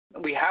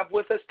We have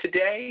with us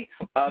today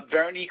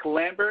Veronique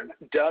Lambert,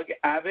 Doug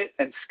Abbott,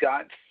 and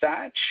Scott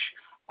Thatch.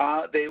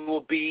 They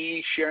will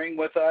be sharing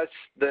with us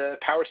the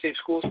Powersave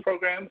Schools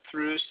program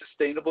through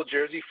Sustainable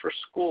Jersey for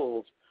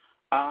Schools.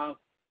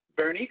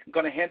 Veronique, I'm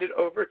going to hand it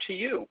over to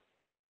you.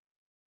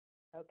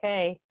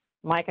 Okay.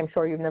 Mike, I'm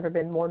sure you've never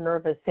been more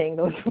nervous saying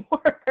those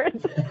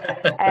words.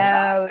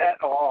 Not at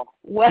all.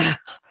 Well,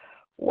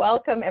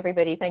 welcome,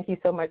 everybody. Thank you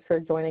so much for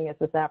joining us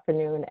this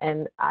afternoon.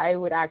 And I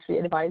would actually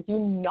advise you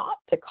not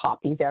to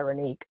copy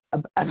Veronique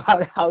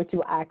about how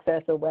to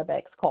access a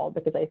WebEx call,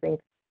 because I think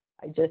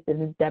I just did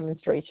a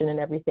demonstration and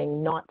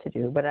everything not to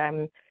do. But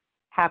I'm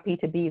happy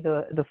to be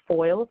the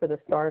foil for the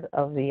start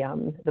of the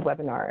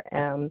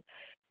webinar.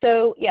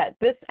 So yeah,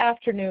 this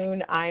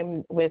afternoon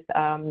I'm with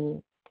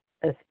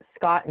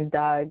Scott and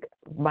Doug,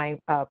 my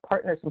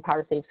partners from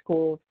Powersave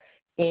Schools,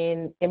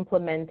 in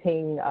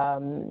implementing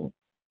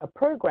a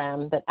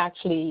program that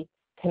actually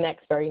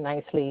connects very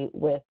nicely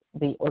with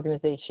the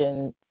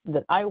organization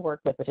that I work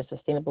with, which is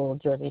Sustainable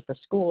Jersey for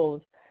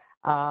Schools,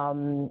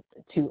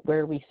 to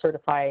where we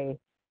certify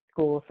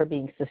schools for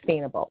being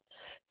sustainable.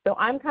 So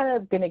I'm kind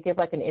of going to give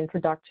like an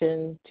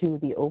introduction to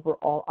the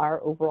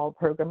our overall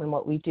program and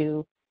what we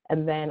do,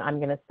 and then I'm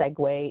going to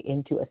segue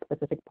into a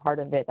specific part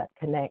of it that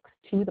connects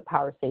to the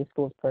Powersave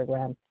Schools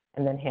program,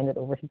 and then hand it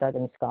over to Doug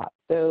and Scott.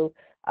 So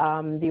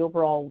the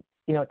overall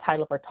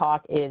title of our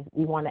talk is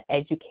we want to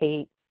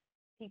educate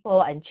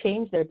people and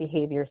change their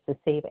behaviors to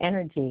save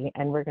energy,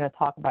 and we're going to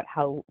talk about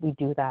how we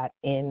do that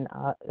in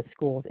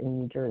schools in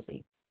New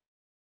Jersey.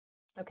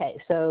 Okay,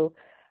 so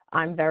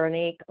I'm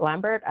Veronique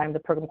Lambert. I'm the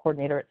program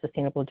coordinator at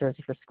Sustainable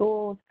Jersey for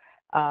Schools.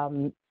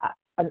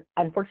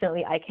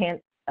 Unfortunately,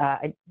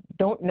 I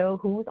don't know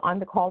who's on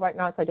the call right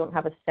now, so I don't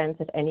have a sense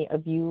if any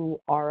of you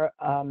are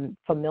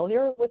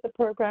familiar with the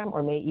program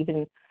or may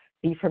even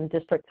be from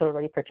districts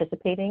already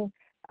participating.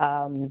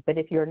 But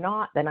if you're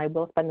not, then I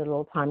will spend a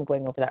little time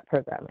going over that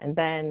program. And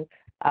then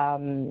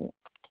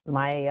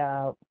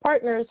my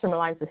partners from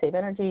Alliance to Save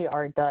Energy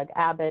are Doug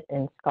Abbott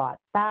and Scott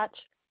Thatch,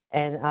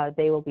 and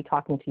they will be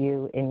talking to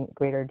you in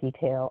greater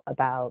detail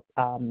about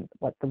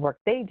what the work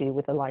they do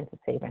with Alliance to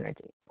Save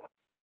Energy.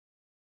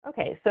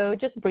 Okay, so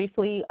just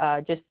briefly,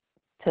 just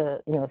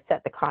to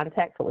set the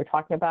context, what we're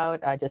talking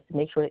about, just to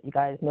make sure that you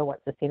guys know what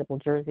Sustainable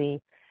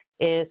Jersey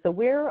is. So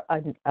we're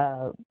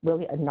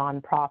really a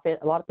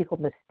nonprofit. A lot of people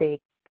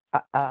mistake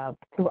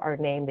through our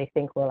name, they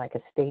think we're like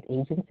a state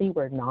agency.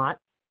 We're not.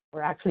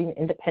 We're actually an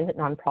independent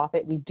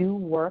nonprofit. We do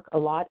work a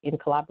lot in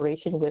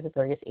collaboration with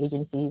various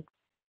agencies,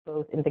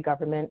 both in the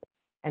government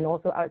and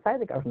also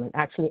outside the government.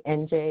 Actually,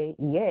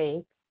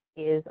 NJEA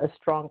is a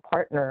strong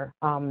partner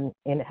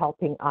in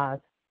helping us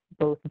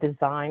both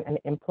design and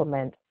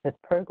implement this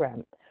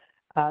program.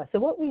 So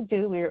what we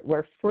do,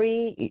 we're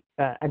free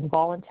and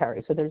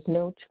voluntary, so there's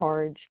no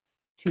charge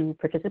to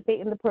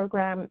participate in the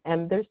program,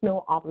 and there's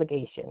no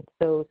obligation.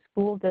 So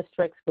school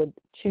districts would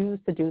choose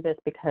to do this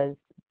because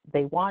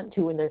they want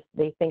to, and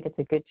they think it's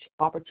a good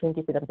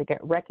opportunity for them to get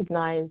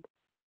recognized,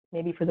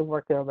 maybe for the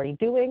work they're already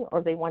doing,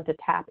 or they want to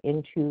tap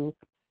into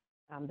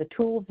the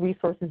tools,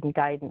 resources, and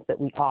guidance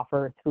that we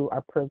offer through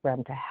our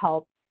program to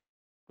help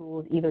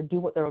schools either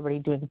do what they're already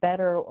doing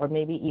better, or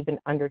maybe even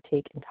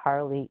undertake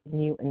entirely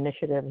new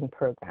initiatives and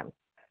programs.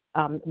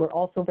 We're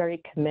also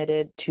very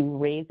committed to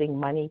raising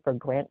money for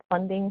grant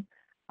funding,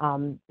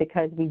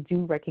 because we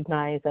do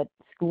recognize that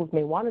schools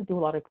may want to do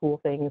a lot of cool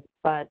things,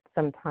 but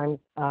sometimes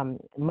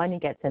money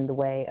gets in the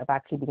way of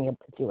actually being able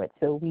to do it.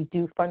 So we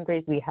do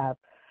fundraise. We have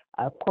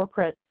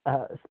corporate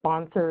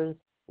sponsors.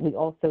 We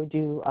also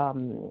do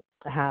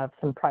have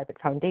some private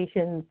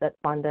foundations that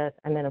fund us.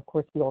 And then, of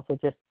course, we also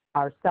just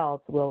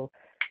ourselves will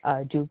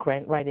do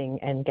grant writing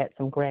and get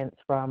some grants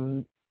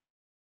from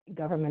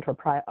government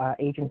or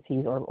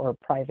agencies or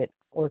private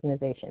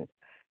organizations.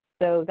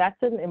 So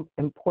that's an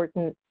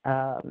important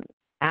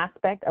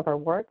aspect of our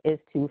work, is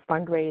to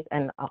fundraise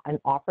and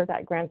offer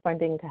that grant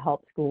funding to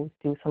help schools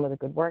do some of the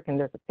good work. And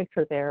there's a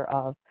picture there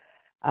of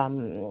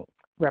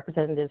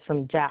representatives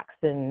from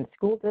Jackson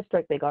School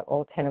District. They got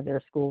all 10 of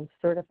their schools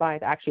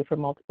certified, actually for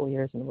multiple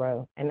years in a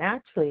row. And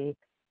actually,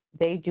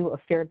 they do a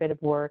fair bit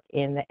of work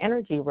in the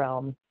energy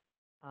realm.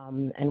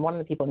 And one of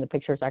the people in the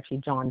picture is actually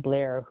John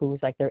Blair, who's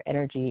like their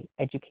energy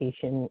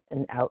education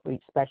and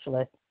outreach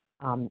specialist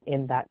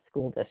in that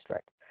school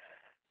district.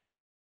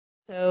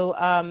 So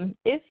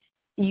if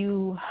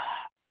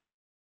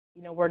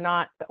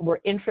we're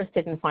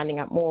interested in finding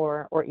out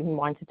more, or even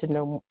wanted to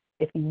know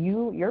if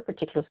your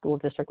particular school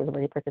district was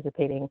already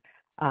participating,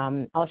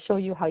 I'll show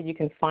you how you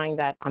can find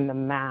that on the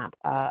map.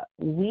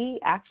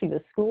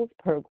 The schools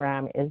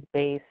program is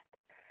based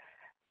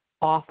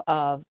off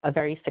of a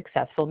very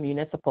successful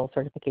municipal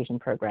certification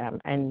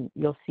program, and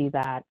you'll see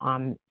that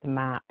on the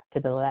map to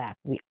the left.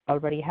 We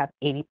already have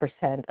 80%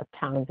 of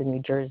towns in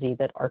New Jersey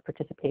that are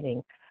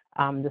participating.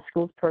 The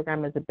schools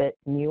program is a bit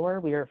newer.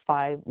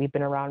 We've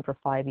been around for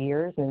 5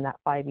 years, and in that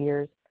 5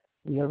 years,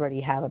 we already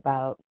have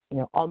about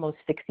almost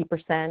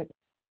 60%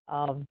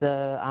 of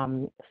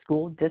the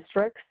school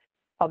districts,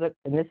 and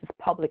this is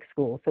public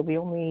schools. So we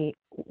only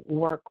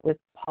work with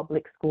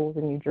public schools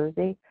in New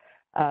Jersey.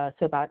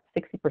 So about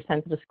 60%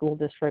 of the school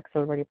districts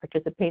are already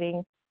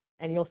participating.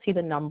 And you'll see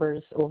the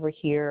numbers over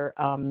here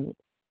on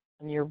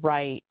your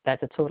right.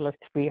 That's a total of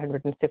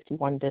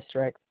 351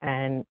 districts,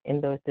 and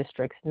in those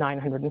districts,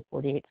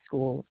 948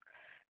 schools.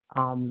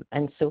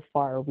 And so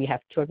far, we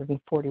have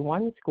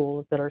 241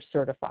 schools that are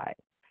certified.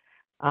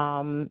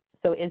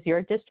 So is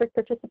your district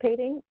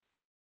participating?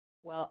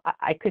 Well,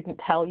 I couldn't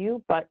tell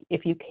you, but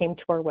if you came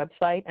to our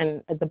website,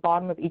 and at the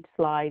bottom of each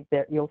slide,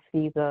 there you'll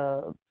see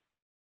the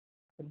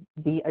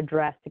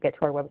address to get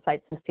to our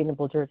website,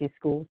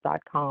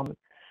 sustainablejerseyschools.com.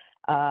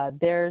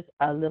 There's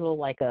a little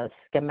like a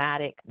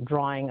schematic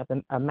drawing of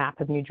a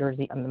map of New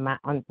Jersey on the map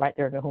right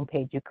there on the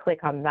homepage. You click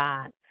on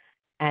that,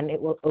 and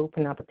it will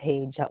open up a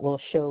page that will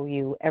show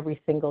you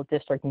every single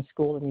district and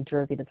school in New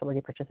Jersey that's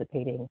already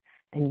participating,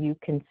 and you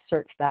can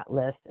search that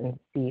list and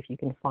see if you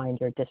can find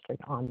your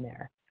district on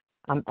there.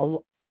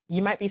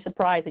 You might be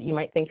surprised that you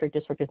might think your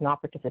district is not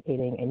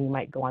participating, and you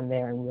might go on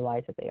there and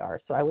realize that they are.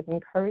 So I would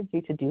encourage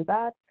you to do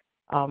that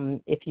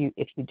if you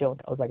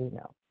don't already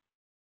know.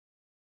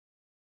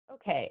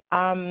 Okay,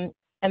 and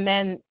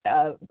then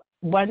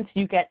once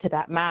you get to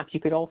that map, you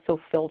could also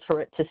filter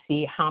it to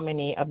see how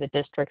many of the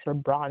districts are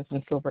bronze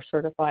and silver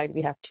certified.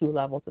 We have 2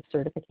 levels of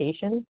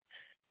certification.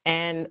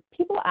 And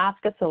people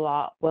ask us a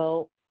lot,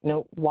 well,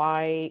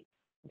 why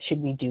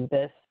should we do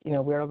this?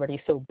 We're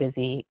already so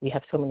busy. We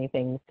have so many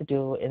things to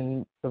do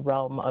in the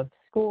realm of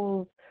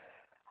schools.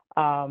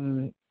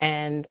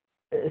 And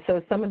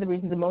so some of the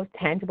reasons, the most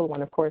tangible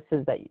one, of course,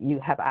 is that you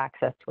have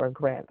access to our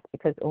grants,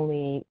 because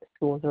only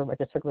schools that are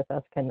registered with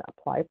us can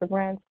apply for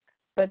grants.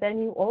 But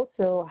then you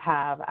also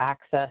have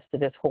access to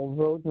this whole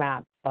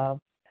roadmap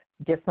of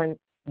different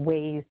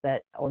ways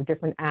or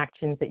different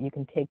actions that you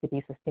can take to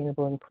be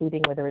sustainable,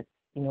 including whether it's,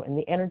 in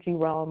the energy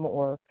realm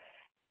or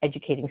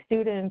educating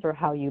students, or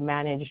how you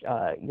manage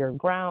your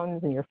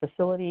grounds and your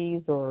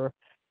facilities, or,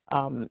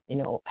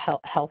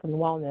 health and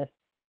wellness.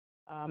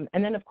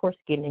 And then, of course,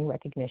 gaining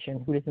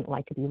recognition. Who doesn't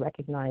like to be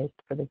recognized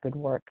for the good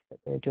work that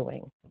they're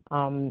doing?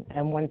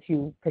 And once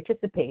you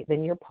participate,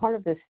 then you're part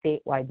of this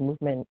statewide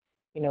movement.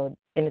 In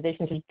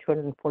addition to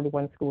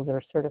 241 schools that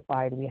are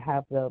certified, we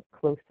have the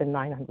close to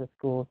 900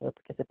 schools that are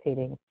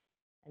participating.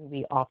 And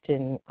we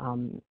often,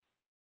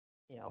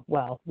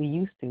 we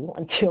used to,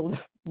 until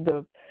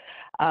the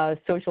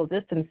social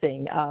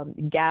distancing,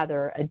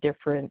 gather at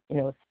different,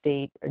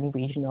 state and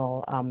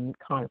regional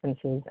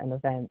conferences and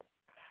events.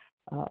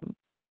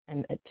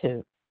 And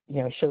to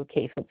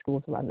showcase what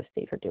schools around the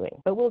state are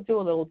doing. But we'll do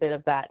a little bit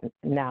of that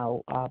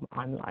now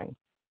online.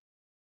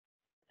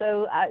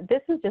 So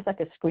this is just like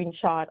a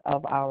screenshot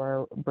of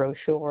our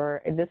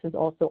brochure, and this is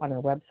also on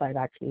our website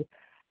actually.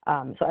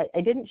 So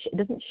it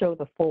doesn't show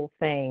the full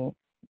thing,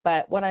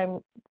 but what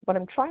I'm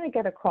trying to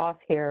get across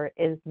here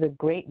is the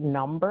great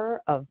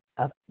number of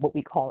what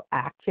we call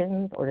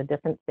actions, or the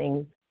different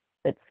things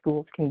that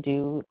schools can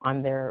do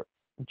on their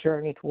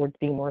journey towards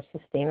being more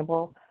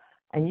sustainable.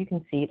 And you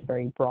can see it's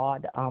very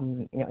broad.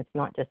 It's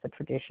not just the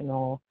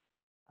traditional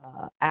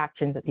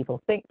actions that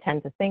people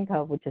tend to think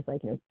of, which is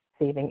like,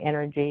 saving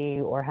energy,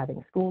 or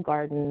having school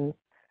gardens,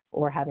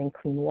 or having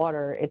clean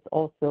water. It's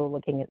also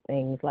looking at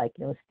things like,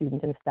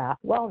 student and staff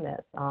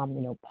wellness,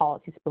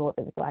 policies to promote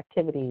physical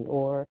activity,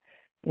 or,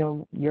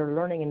 your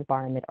learning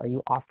environment. Are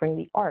you offering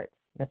the arts?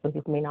 Some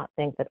people may not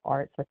think that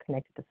arts are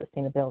connected to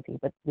sustainability,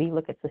 but we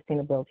look at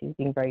sustainability as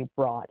being very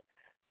broad.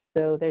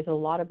 So there's a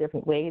lot of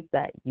different ways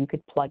that you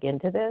could plug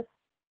into this.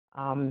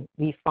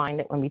 We find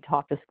that when we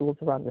talk to schools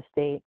around the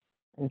state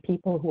and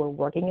people who are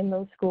working in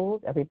those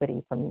schools,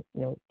 everybody from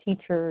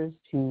teachers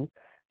to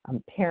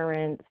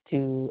parents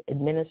to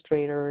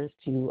administrators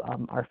to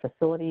our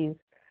facilities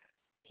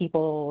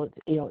people,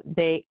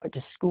 they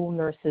to school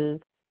nurses,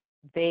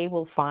 they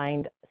will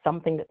find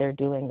something that they're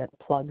doing that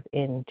plugs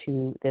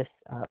into this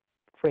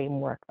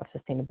framework of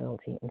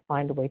sustainability and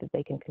find a way that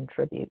they can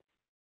contribute.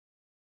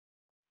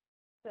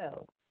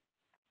 So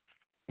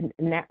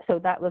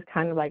that was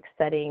kind of like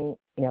setting,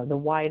 the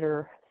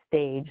wider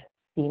stage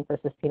scene for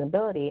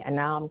sustainability. And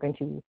now I'm going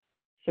to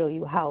show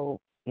you how,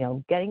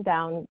 getting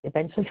down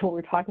eventually to what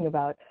we're talking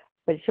about,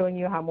 but showing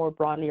you how more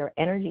broadly our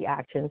energy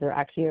actions are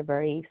actually a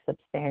very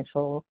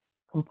substantial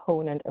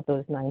component of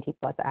those 90+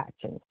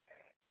 actions.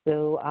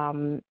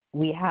 So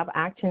we have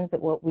actions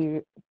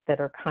that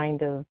are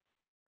kind of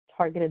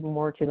targeted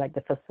more to like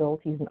the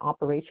facilities and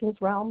operations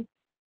realm.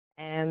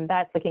 And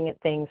that's looking at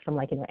things from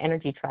like,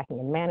 energy tracking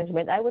and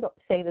management. I would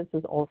say this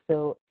is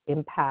also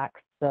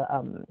impacts the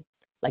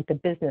like the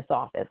business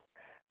office,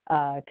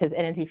 because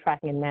energy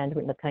tracking and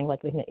management is kind of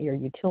like looking at your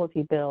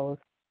utility bills.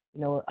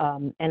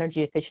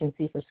 Energy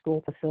efficiency for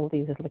school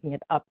facilities is looking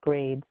at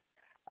upgrades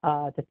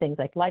to things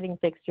like lighting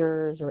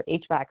fixtures or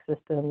HVAC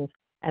systems.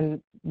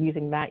 And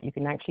using that, you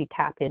can actually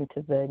tap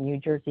into the New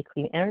Jersey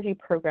Clean Energy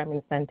Program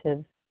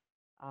incentives.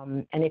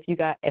 And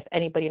if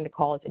anybody in the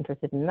call is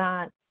interested in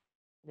that,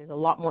 there's a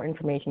lot more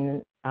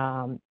information.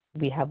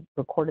 We have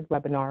recorded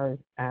webinars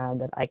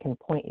that I can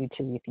point you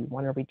to if you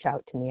want to reach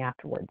out to me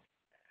afterwards.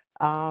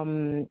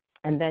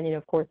 And then,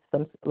 of course,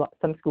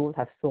 some schools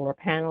have solar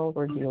panels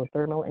or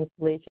geothermal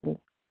installations.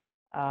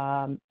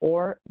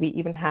 Or we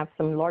even have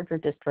some larger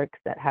districts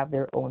that have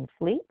their own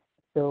fleets.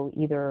 So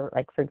either,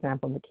 like for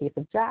example, in the case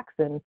of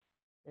Jackson,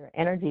 their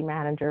energy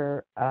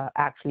manager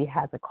actually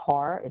has a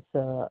car. It's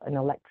an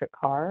electric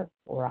car,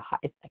 or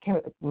I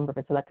can't remember if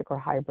it's electric or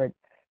hybrid,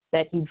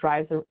 that he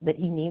drives, that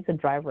he needs a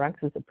driver on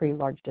because it's a pretty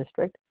large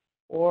district.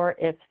 Or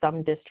if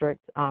some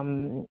districts,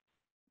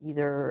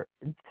 either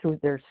through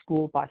their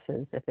school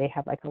buses, if they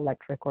have like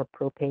electric or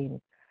propane,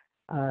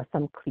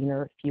 some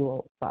cleaner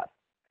fuel bus.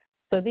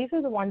 So these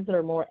are the ones that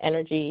are more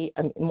energy,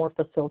 more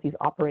facilities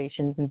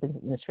operations and business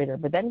administrator.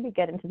 But then we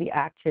get into the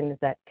actions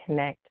that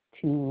connect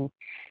to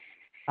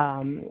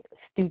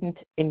student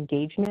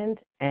engagement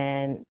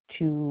and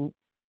to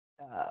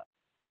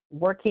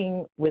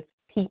working with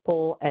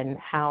people and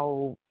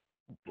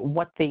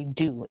what they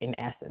do in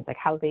essence, like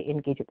how they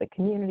engage with the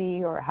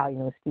community or how,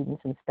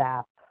 students and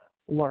staff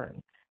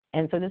learn.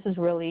 And so this is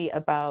really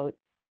about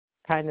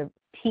kind of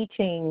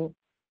teaching,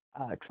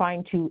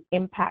 trying to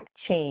impact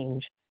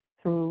change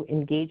through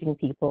engaging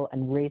people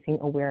and raising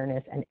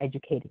awareness and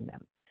educating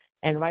them.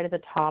 And right at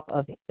the top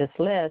of this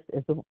list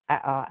is the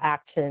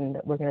action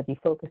that we're going to be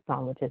focused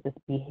on, which is this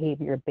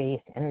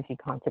behavior-based energy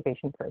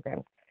conservation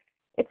program.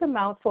 It's a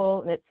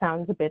mouthful and it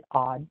sounds a bit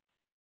odd,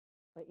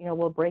 but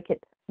we'll break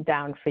it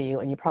down for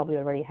you, and you probably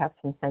already have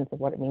some sense of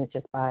what it means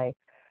just by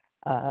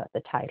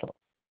the title.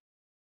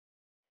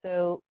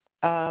 So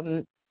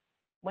when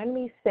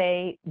we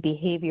say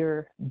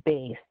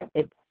behavior-based,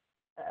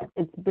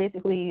 it's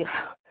basically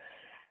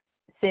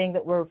saying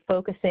that we're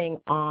focusing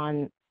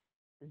on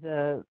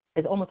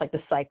it's almost like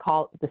the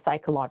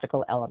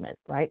psychological element,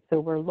 right? So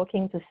we're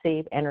looking to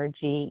save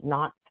energy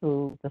not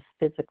through the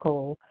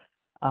physical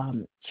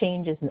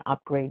changes and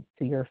upgrades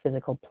to your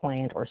physical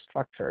plant or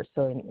structure.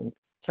 So in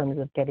terms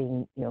of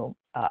getting,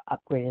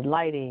 upgraded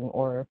lighting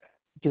or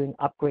doing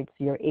upgrades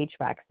to your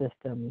HVAC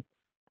system,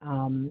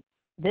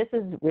 this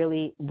is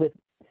really with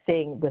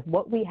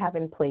what we have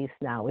in place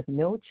now, with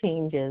no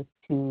changes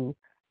to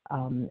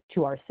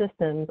our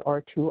systems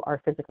or to our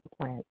physical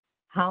plant,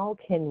 how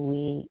can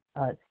we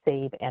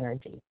save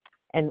energy?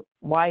 And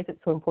why is it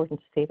so important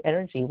to save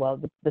energy? Well,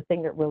 the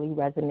thing that really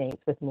resonates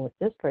with most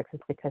districts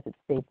is because it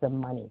saves them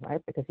money, right?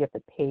 Because you have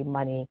to pay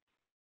money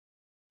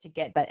to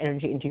get that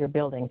energy into your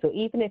building. So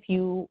even if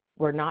you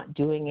were not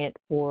doing it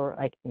for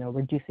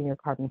reducing your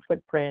carbon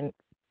footprint,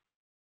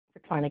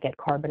 you're trying to get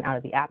carbon out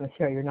of the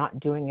atmosphere, you're not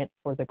doing it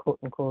for the quote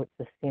unquote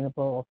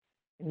sustainable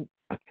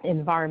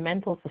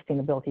environmental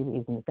sustainability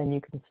reasons, then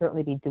you can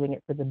certainly be doing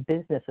it for the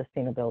business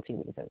sustainability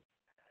reasons.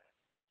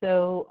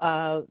 So,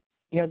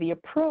 the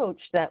approach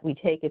that we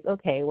take is,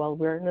 okay, well,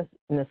 we're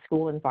in a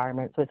school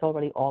environment, so it's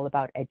already all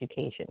about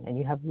education, and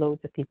you have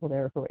loads of people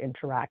there who are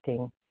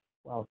interacting,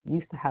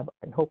 used to have,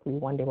 and hopefully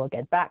one day we'll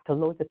get back to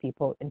loads of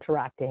people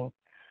interacting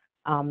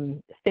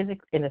in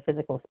a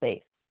physical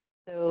space.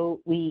 So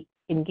we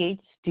engage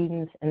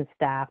students and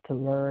staff to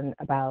learn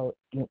about,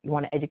 you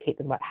want to educate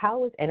them about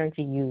how is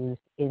energy used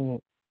in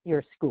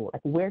your school?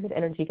 Like, where does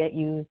energy get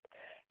used?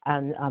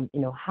 And,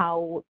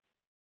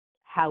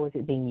 how is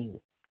it being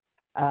used?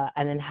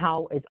 And then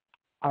how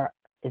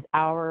is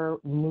our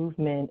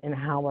movement and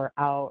how are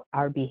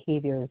our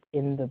behaviors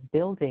in the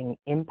building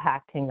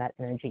impacting that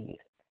energy use?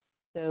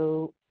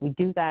 So we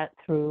do that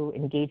through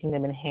engaging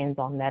them in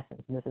hands-on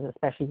lessons, and this is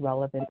especially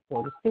relevant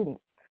for the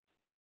students.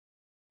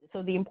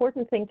 So the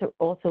important thing to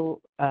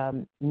also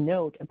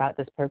note about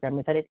this program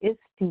is that it is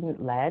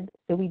student-led.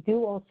 So we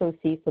do also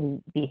see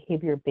some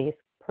behavior-based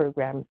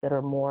programs that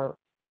are more,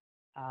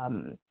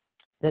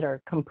 that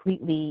are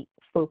completely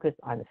focused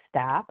on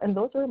staff. And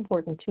those are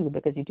important too,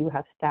 because you do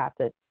have staff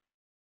that,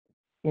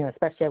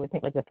 especially I would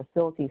think like the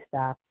facility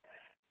staff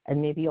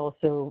and maybe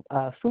also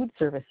food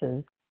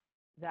services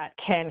that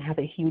can have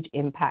a huge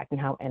impact in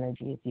how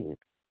energy is used.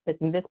 But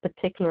in this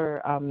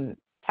particular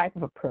type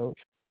of approach,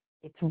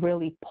 it's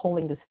really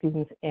pulling the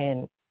students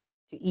in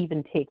to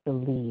even take the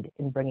lead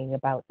in bringing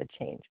about the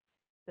change.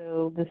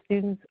 So the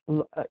students,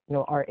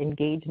 are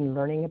engaged in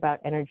learning about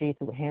energy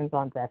through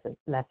hands-on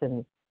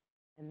lessons,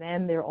 and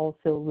then they're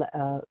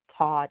also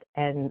taught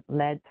and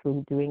led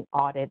through doing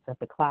audits of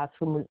the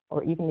classroom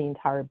or even the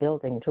entire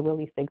building to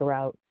really figure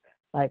out,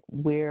 like,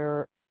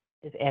 where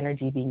is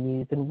energy being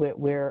used and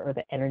where are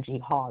the energy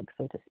hogs,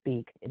 so to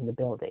speak, in the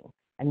building.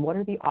 And what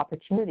are the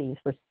opportunities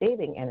for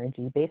saving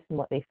energy based on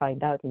what they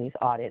find out in these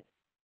audits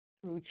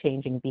through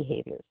changing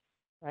behaviors,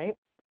 right?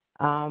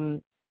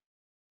 And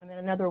then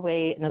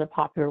another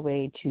popular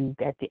way to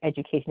get the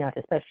education out,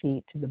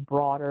 especially to the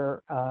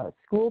broader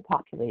school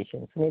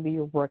population. So maybe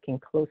you're working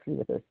closely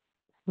with a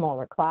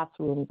smaller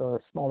classrooms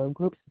or smaller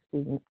groups of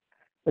students,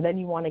 but then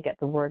you want to get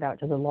the word out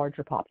to the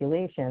larger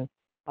population.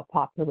 A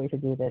popular way to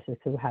do this is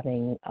through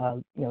having,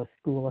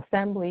 school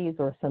assemblies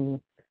or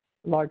some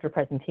larger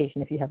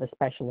presentation if you have a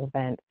special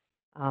event,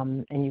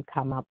 and you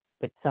come up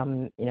with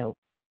some,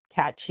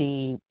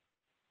 catchy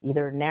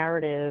either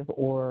narrative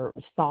or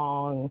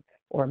song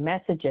or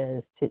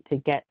messages to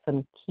get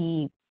some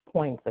key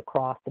points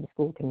across to the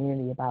school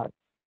community about,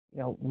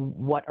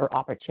 what are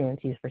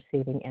opportunities for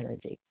saving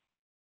energy.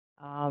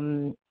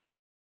 And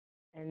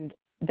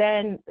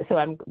So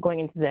I'm going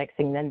into the next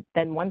thing,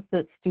 then once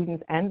the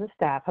students and the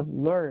staff have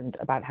learned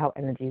about how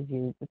energy is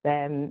used,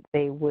 then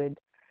they would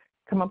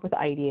come up with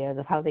ideas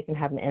of how they can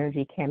have an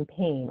energy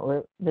campaign,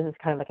 or this is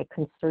kind of like a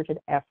concerted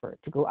effort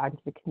to go out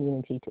into the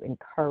community to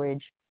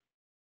encourage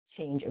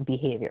change of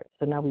behavior.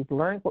 So now we've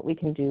learned what we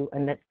can do,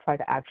 and let's try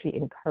to actually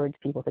encourage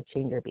people to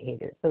change their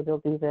behavior. So they'll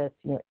do this,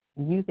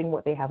 using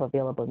what they have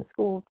available in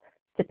schools.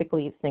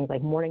 Typically, it's things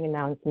like morning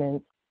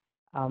announcements,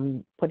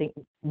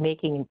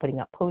 making and putting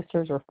up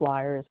posters or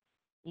flyers,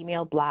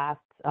 email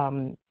blasts,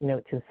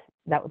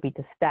 that would be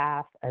to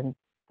staff, and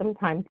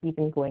sometimes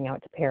even going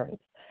out to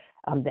parents.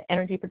 The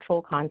energy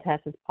patrol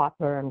contest is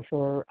popular. I'm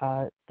sure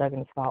Doug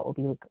and Scott will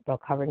be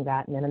covering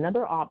that. And then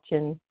another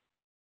option,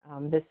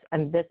 this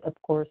of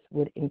course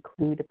would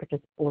include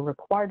or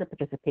require the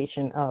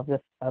participation of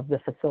the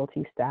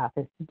facility staff,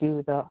 is to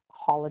do the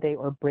holiday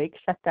or break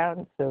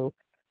shutdown. So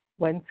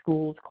when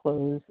schools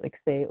close, like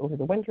say over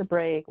the winter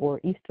break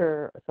or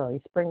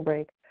spring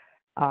break,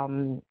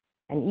 and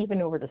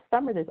even over the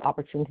summer, there's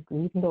opportunities.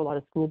 Even though a lot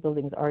of school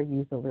buildings are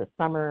used over the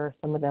summer,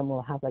 some of them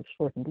will have like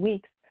shortened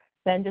weeks.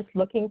 Then just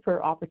looking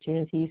for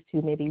opportunities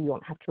to maybe we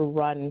don't have to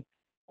run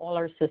all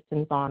our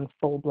systems on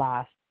full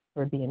blast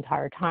for the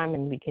entire time,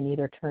 and we can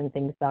either turn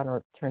things down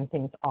or turn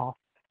things off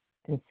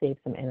and save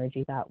some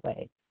energy that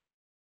way.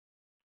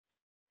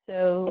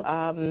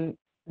 So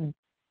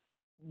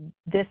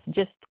this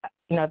just,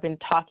 I've been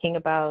talking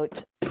about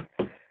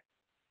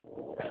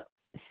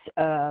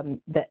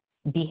the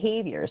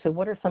behavior. So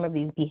what are some of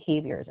these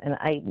behaviors? And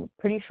I'm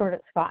pretty sure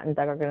that Scott and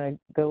Doug are going to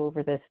go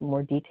over this in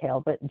more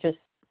detail, but just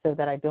so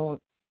that I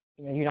don't,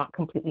 you're not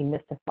completely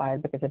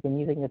mystified, because I've been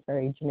using this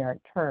very generic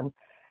term.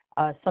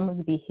 Some of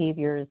the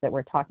behaviors that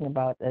we're talking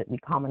about that we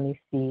commonly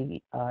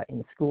see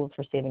in schools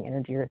for saving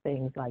energy are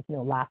things like,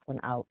 last one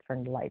out,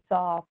 turn the lights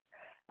off,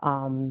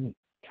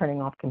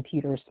 turning off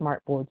computers,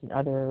 smart boards, and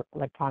other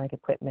electronic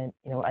equipment,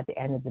 at the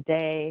end of the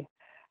day,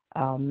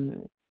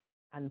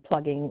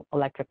 unplugging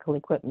electrical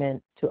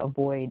equipment to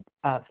avoid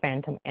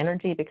phantom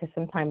energy, because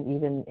sometimes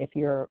even if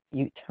you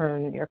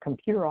turn your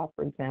computer off,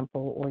 for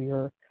example, or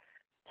your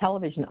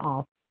television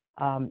off,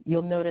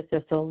 you'll notice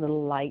there's still a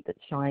little light that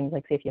shines,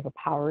 like say if you have a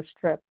power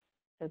strip,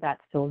 so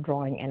that's still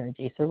drawing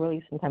energy. So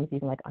really sometimes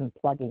even like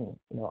unplugging,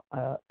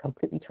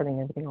 completely turning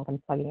everything off,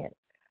 unplugging it.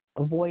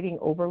 Avoiding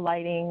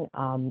overlighting,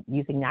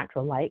 using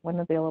natural light when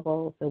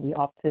available. So we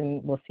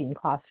often will see in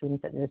classrooms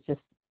that there's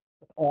just,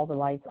 with all the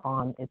lights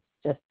on,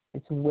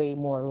 it's way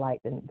more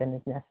light than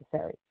is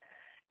necessary.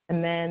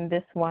 And then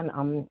this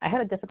one, I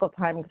had a difficult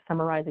time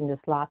summarizing this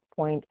last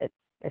point. I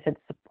said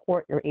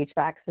support your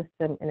HVAC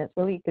system, and it's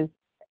really because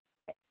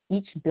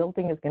each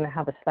building is going to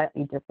have a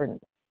slightly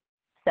different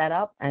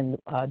setup and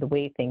the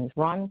way things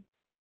run.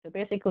 So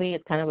basically,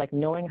 it's kind of like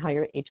knowing how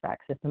your HVAC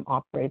system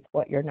operates,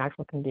 what your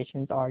natural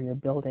conditions are, your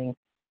building,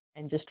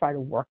 and just try to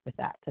work with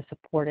that to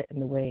support it in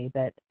the way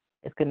that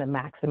it's going to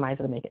maximize it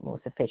and make it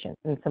most efficient.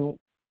 And some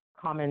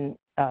common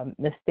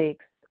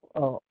mistakes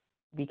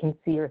we can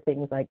see are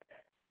things like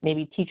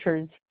maybe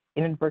teachers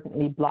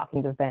inadvertently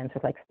blocking the vents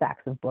with like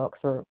stacks of books,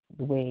 or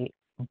the way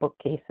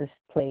bookcases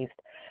placed.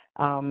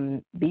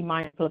 Be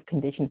mindful of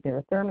conditions near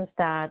a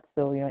thermostat.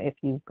 So, if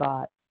you've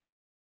got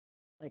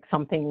like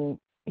something,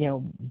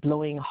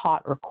 blowing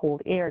hot or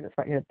cold air that's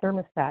right near the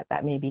thermostat,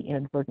 that may be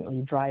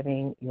inadvertently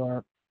driving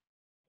your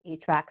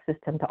HVAC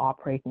system to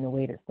operate in a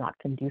way that's not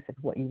conducive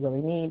to what you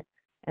really need.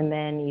 And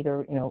then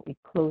either,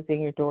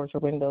 closing your doors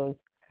or windows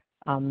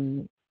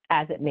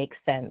as it makes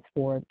sense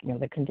for,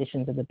 the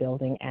conditions of the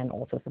building, and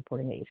also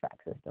supporting the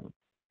HVAC system.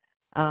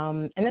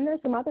 And then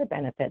there's some other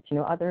benefits,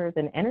 other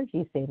than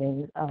energy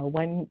savings,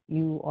 when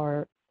you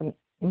are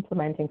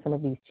implementing some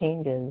of these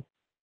changes.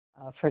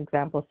 For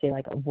example, say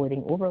like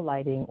avoiding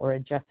overlighting or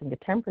adjusting the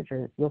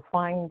temperatures, you'll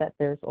find that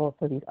there's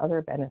also these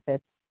other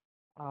benefits,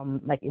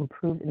 like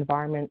improved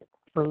environment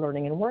for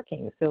learning and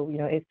working. So,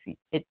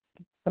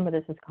 some of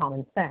this is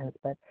common sense,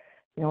 but,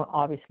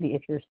 obviously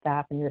if your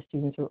staff and your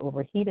students are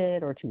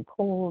overheated or too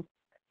cold,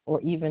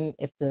 or even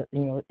if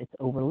it's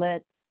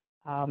overlit,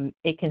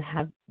 it can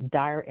have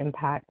dire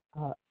impact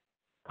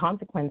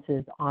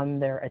consequences on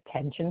their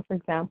attention, for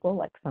example,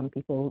 like some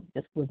people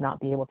just would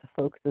not be able to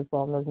focus as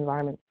well in those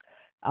environments.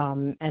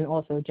 And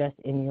also just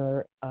in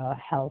your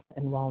health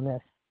and wellness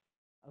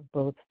of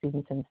both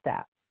students and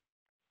staff.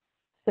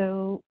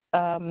 So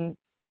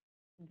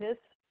this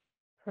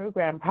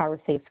program,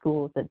 Powersave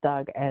Schools, that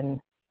Doug and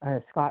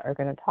Scott are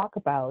going to talk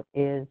about,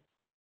 is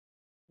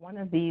one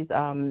of these,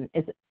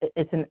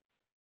 it's a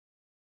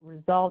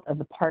result of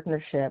the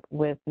partnership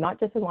with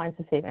not just Alliance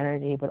to Save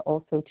Energy, but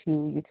also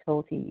two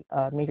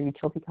major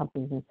utility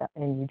companies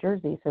in New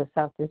Jersey. So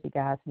South Jersey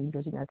Gas and New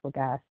Jersey Natural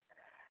Gas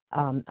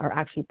are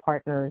actually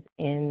partners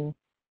in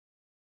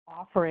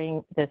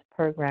offering this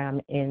program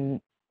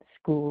in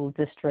school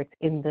districts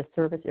in the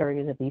service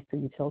areas of these two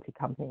utility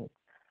companies.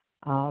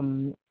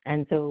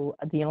 And so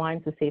the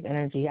Alliance to Save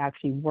Energy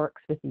actually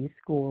works with these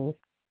schools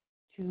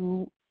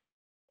to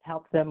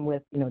help them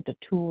with, the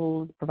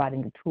tools,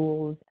 providing the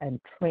tools and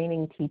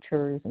training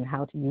teachers and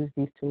how to use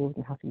these tools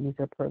and how to use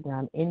their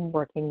program in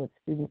working with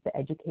students to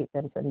educate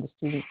them so the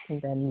students can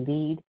then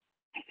lead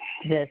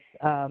this,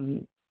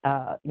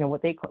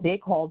 what they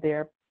call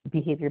their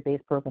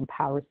behavior-based program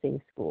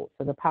Powersave Schools.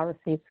 So the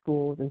Powersave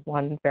Schools is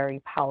one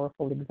very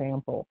powerful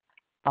example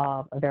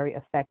of a very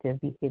effective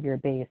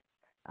behavior-based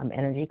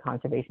energy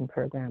conservation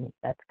program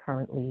that's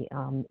currently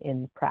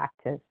in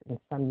practice in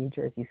some New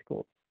Jersey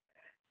schools.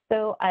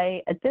 So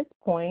at this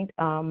point,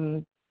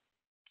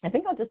 I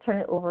think I'll just turn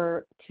it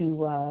over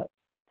to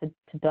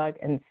Doug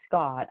and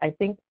Scott. I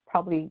think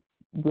probably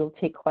we'll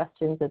take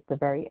questions at the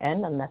very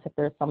end, unless if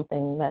there's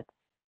something that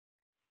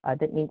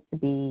needs to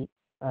be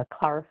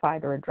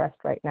clarified or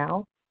addressed right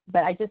now.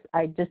 But this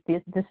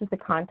is the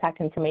contact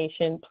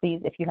information.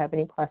 Please, if you have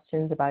any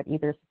questions about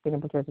either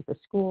Sustainable Jersey for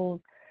Schools,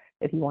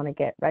 if you want to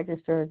get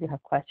registered, you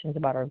have questions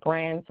about our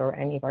grants or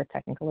any of our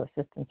technical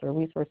assistance or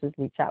resources,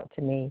 reach out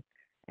to me.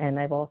 And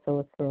I've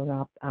also thrown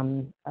up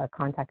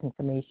contact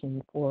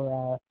information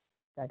for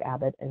Doug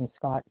Abbott and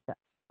Scott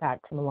Thatch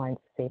from Alliance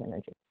to Save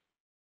Energy.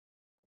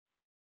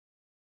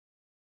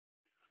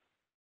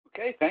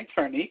 Okay, thanks,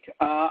 Veronique.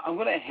 I'm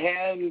going to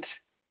hand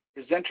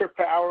presenter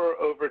power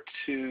over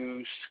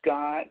to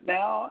Scott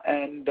now,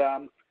 and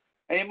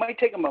it might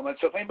take a moment.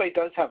 So if anybody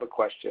does have a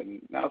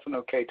question, now's an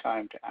okay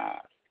time to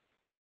ask.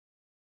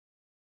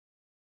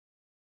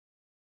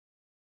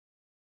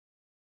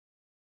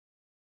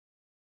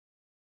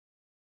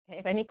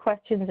 If any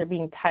questions are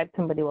being typed,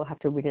 somebody will have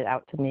to read it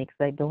out to me because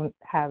I don't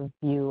have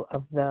view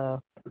of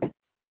the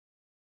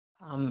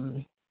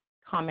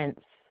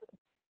comments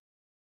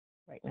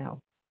right now.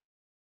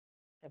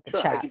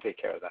 Sure, chat. I can take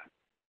care of that.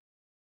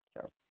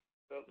 Sure.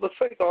 So it looks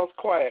like all's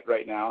quiet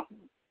right now.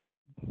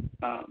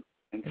 And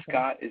Okay.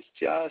 Scott is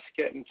just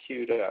getting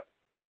queued up.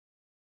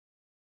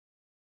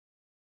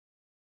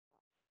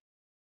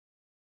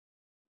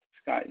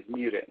 Scott is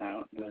muted, and I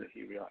don't know if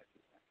he realizes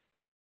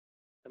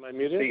that. Am I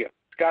muted? There you go.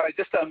 Scott, I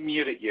just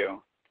unmuted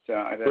you, so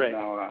I don't Great.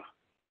 know.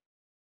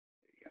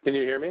 Can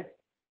you hear me?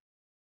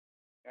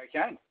 I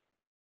can.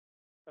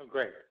 Oh,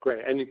 great,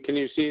 great. And can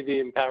you see the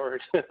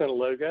Empowered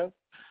logo?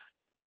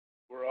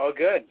 We're all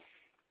good.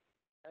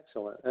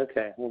 Excellent.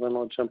 Okay, well then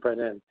I'll jump right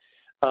in.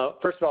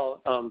 First of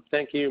all,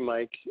 thank you,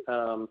 Mike,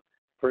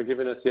 for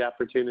giving us the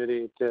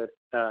opportunity to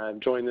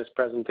join this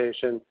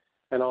presentation.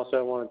 And also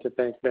I wanted to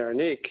thank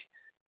Veronique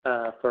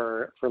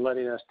for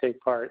letting us take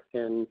part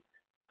in,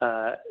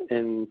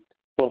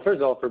 well,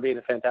 first of all, for being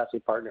a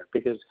fantastic partner,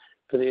 because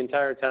for the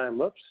entire time,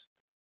 whoops,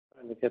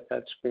 trying to get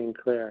that screen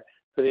clear.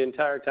 For the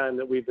entire time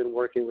that we've been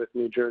working with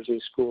New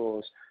Jersey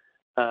schools,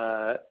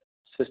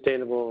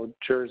 Sustainable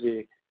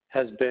Jersey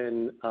has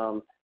been,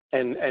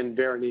 and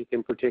Veronique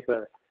in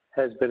particular,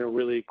 has been a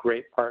really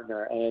great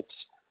partner. And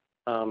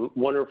it's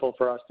wonderful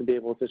for us to be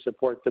able to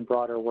support the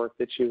broader work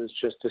that she was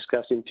just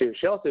discussing too.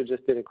 She also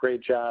just did a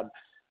great job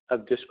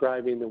of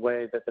describing the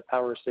way that the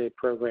Powersave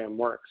program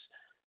works.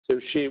 So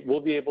she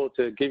will be able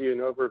to give you an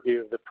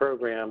overview of the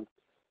program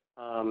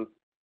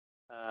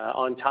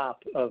on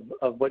top of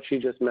what she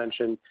just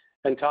mentioned,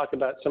 and talk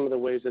about some of the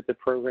ways that the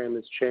program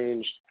has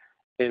changed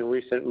in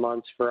recent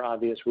months for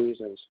obvious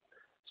reasons.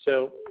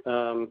 So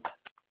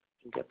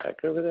get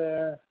back over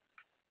there.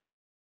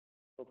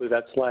 Hopefully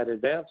that slide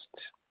advanced.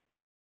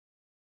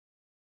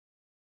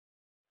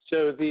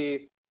 So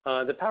the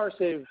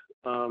Powersave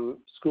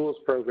Schools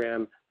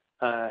program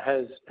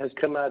has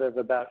come out of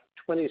about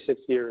 26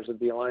 years of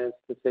the Alliance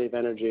to Save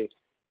Energy,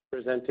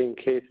 presenting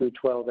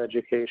K-12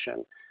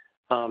 education.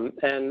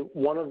 And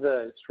one of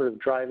the sort of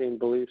driving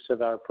beliefs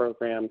of our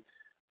program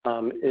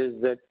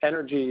is that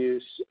energy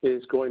use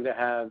is going to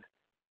have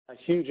a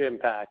huge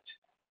impact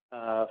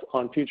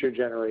on future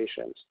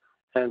generations,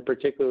 and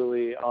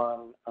particularly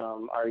on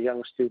our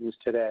young students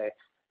today.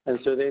 And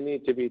so they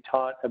need to be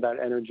taught about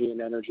energy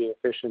and energy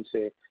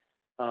efficiency.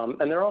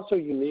 And they're also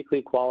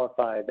uniquely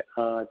qualified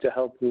to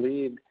help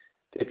lead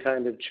the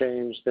kind of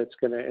change that's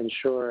going to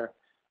ensure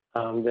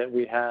that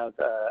we have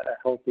a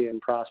healthy and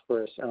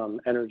prosperous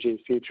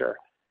energy future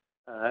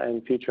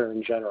and future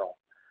in general.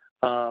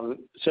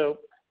 So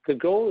the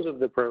goals of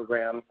the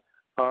program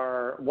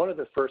are, one of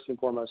the first and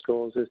foremost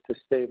goals is to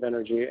save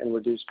energy and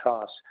reduce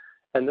costs.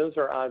 And those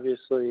are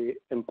obviously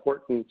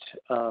important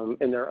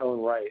in their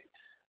own right,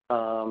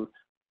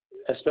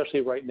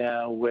 especially right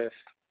now with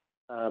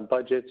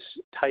budgets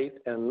tight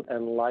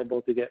and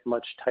liable to get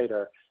much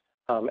tighter.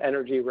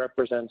 Energy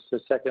represents the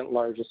second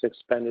largest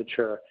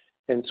expenditure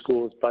in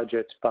schools'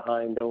 budgets,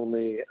 behind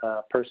only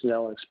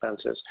personnel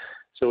expenses.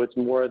 So it's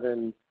more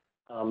than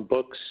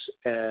books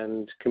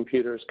and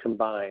computers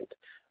combined.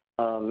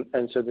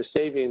 And so the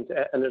savings,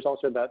 and there's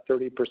also about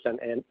 30%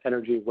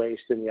 energy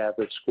waste in the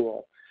average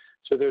school.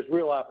 So there's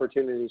real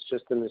opportunities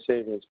just in the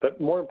savings.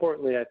 But more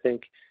importantly, I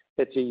think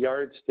it's a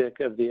yardstick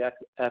of the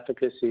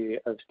efficacy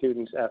of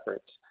students'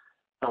 efforts.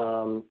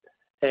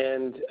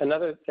 And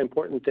another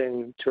important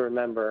thing to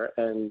remember,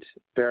 and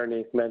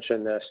Veronique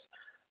mentioned this,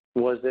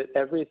 was that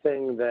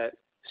everything that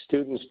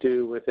students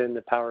do within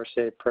the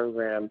Powersave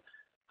program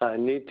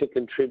need to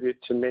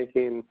contribute to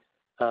making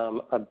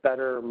a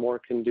better, more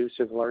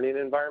conducive learning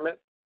environment.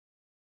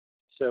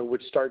 So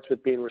which starts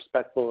with being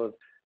respectful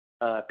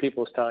of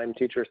people's time,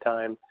 teachers'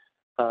 time,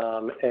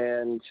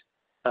 and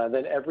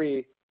then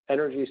every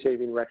energy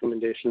saving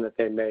recommendation that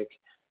they make,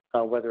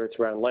 whether it's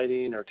around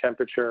lighting or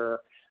temperature,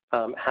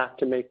 have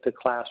to make the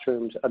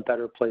classrooms a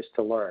better place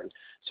to learn.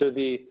 So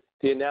the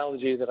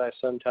analogy that I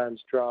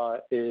sometimes draw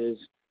is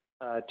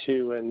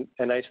to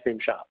an ice cream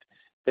shop,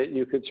 that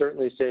you could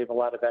certainly save a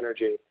lot of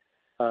energy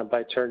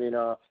by turning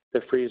off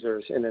the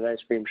freezers in an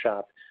ice cream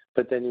shop,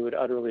 but then you would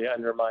utterly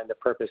undermine the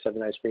purpose of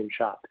an ice cream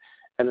shop.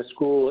 And the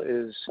school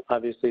is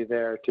obviously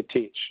there to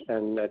teach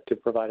and to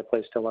provide a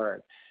place to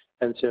learn.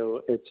 And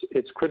so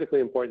it's critically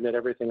important that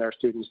everything our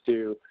students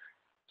do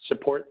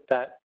support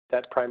that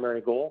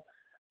primary goal,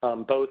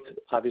 both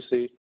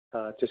obviously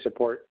to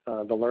support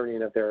the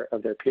learning of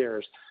their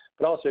peers,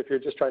 but also if you're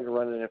just trying to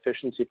run an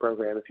efficiency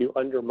program, if you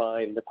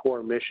undermine the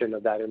core mission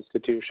of that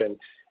institution,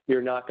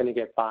 you're not going to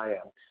get buy-in,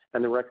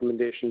 and the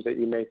recommendations that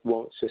you make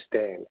won't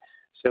sustain.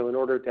 So in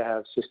order to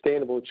have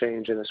sustainable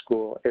change in a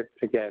school, it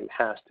again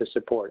has to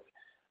support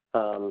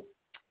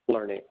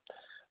learning.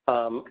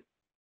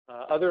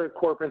 Other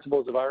core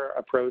principles of our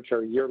approach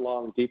are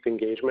year-long deep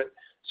engagement.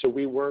 So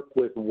we work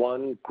with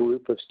one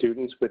group of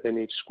students within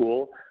each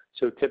school.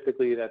 So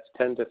typically that's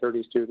 10 to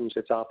 30 students.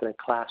 It's often a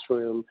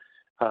classroom.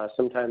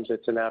 Sometimes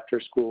it's an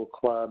after-school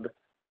club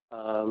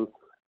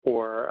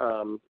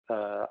or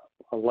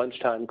a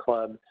lunchtime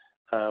club.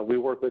 We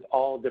work with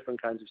all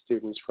different kinds of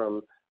students,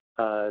 from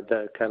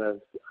the kind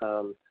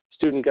of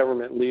student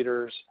government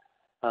leaders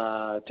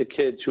to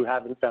kids who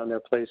haven't found their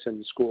place in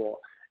the school.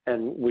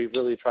 And we've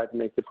really tried to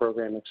make the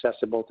program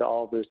accessible to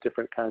all those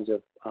different kinds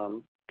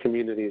of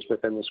communities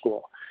within the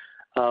school.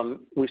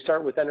 We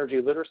start with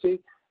energy literacy,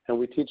 and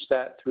we teach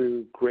that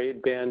through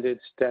grade-banded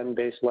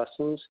STEM-based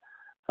lessons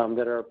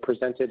that are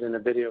presented in a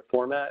video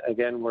format.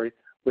 Again,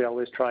 we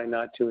always try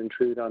not to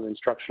intrude on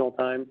instructional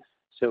time,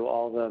 so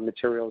all the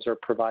materials are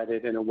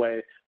provided in a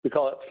way, we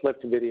call it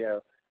flipped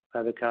video,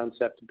 the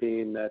concept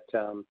being that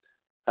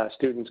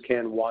students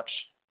can watch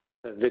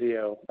the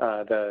video,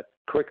 the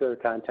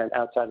curricular content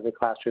outside of the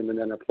classroom and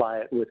then apply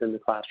it within the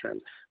classroom.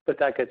 But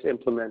that gets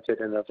implemented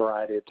in a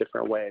variety of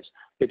different ways.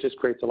 It just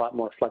creates a lot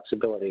more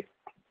flexibility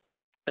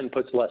and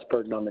puts less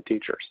burden on the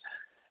teachers.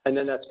 And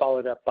then that's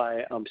followed up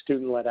by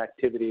student-led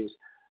activities.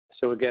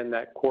 So again,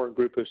 that core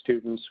group of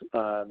students,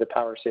 the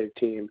Powersave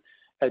team,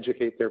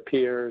 educate their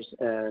peers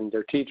and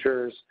their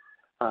teachers,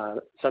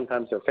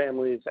 sometimes their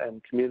families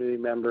and community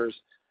members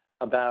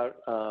about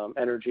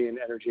energy and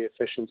energy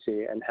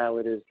efficiency and how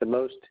it is the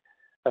most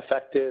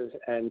effective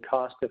and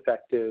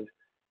cost-effective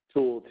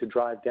tool to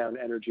drive down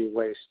energy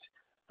waste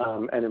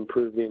and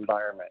improve the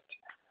environment.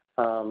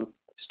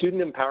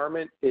 Student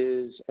empowerment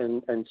is,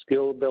 and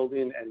skill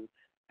building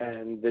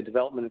and the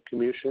development of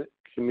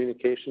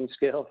communication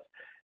skills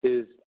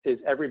is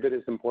every bit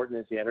as important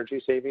as the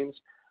energy savings.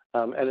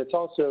 And it's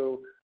also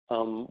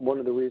one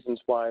of the reasons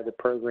why the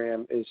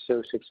program is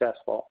so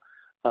successful,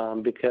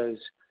 because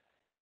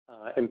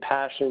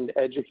impassioned,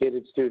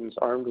 educated students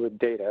armed with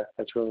data,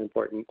 that's really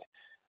important,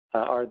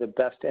 are the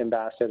best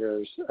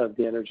ambassadors of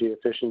the energy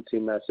efficiency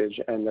message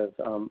and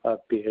of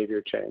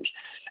behavior change.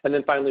 And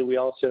then finally, we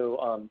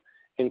also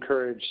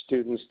encourage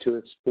students to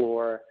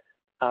explore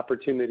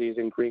opportunities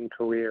in green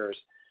careers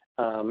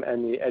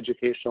and the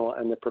educational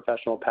and the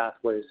professional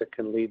pathways that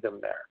can lead them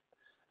there.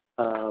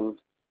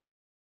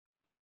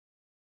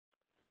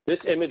 This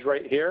image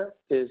right here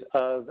is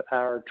of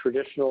our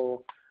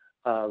traditional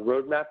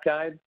roadmap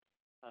guide,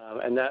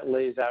 and that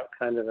lays out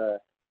kind of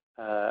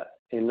a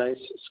nice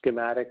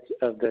schematic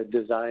of the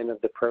design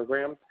of the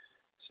program.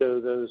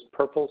 So those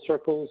purple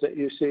circles that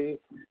you see,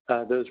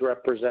 those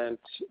represent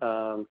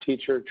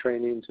teacher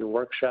trainings and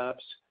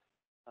workshops.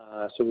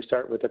 So we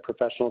start with a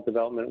professional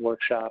development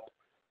workshop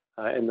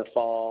in the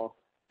fall,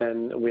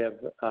 and we have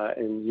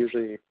in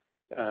usually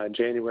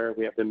January,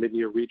 we have the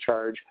mid-year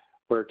recharge,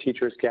 where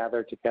teachers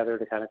gather together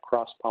to kind of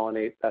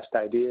cross-pollinate best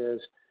ideas,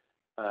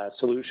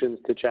 solutions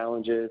to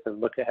challenges,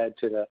 and look ahead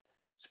to the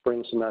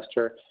spring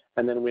semester.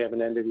 And then we have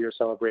an end-of-year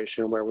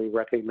celebration where we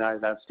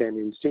recognize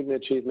outstanding student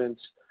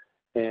achievements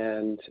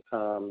and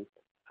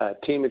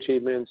team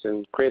achievements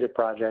and creative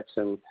projects,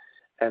 and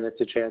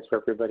it's a chance for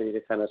everybody to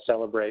kind of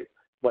celebrate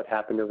what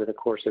happened over the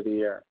course of the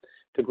year.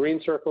 The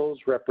green circles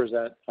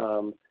represent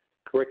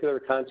curricular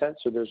content,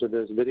 so those are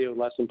those video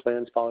lesson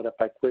plans followed up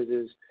by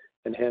quizzes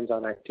and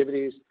hands-on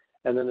activities.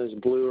 And then those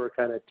blue or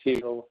kind of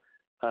teal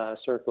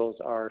circles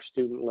are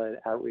student-led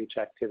outreach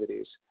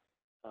activities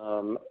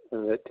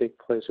that take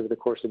place over the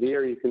course of the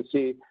year. You can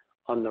see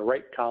on the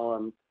right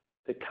column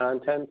the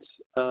content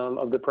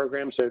of the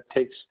program. So it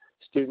takes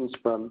students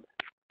from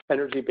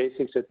energy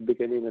basics at the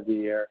beginning of the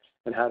year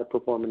and how to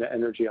perform an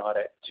energy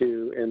audit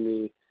to, in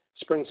the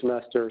spring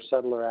semester,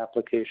 subtler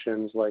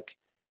applications like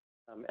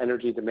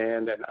energy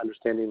demand and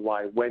understanding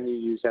why when you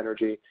use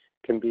energy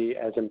can be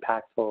as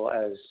impactful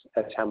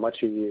as how much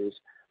you use,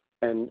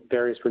 and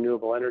various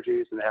renewable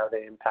energies and how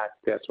they impact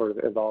that sort of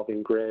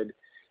evolving grid.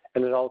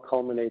 And it all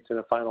culminates in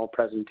a final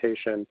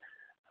presentation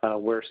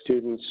where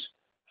students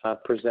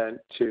present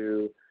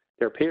to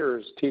their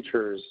peers,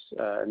 teachers,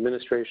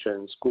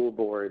 administration, school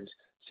boards,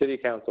 city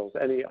councils,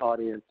 any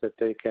audience that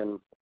they can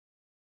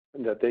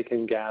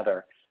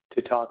gather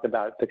to talk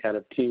about the kind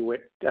of key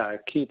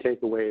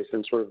takeaways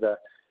and sort of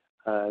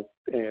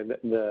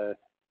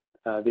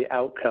the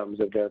outcomes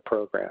of their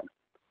program.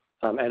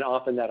 And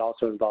often that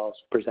also involves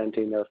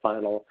presenting their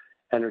final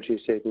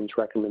energy savings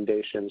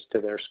recommendations to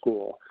their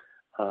school.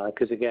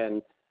 Because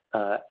again,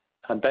 a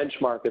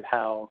benchmark of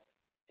how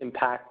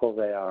impactful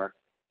they are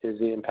is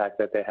the impact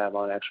that they have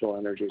on actual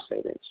energy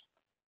savings.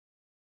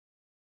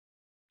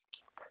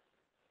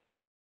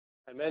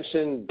 I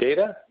mentioned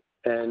data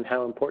and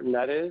how important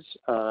that is.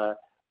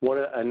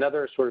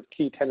 Another sort of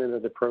key tenet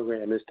of the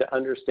program is to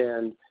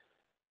understand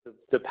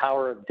the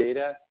power of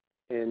data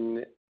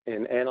in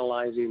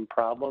analyzing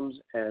problems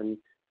and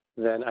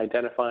then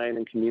identifying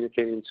and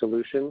communicating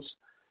solutions.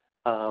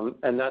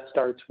 And that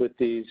starts with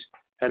these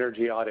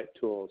energy audit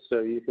tools. So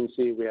you can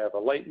see we have a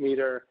light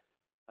meter,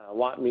 a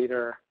watt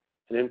meter,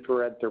 an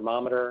infrared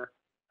thermometer,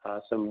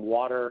 some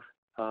water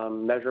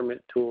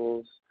measurement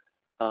tools,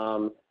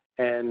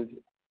 and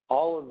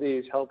all of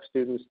these help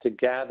students to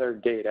gather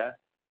data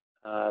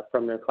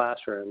from their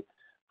classroom.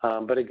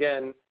 But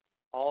again,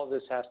 all of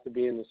this has to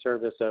be in the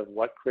service of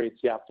what creates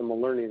the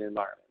optimal learning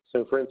environment.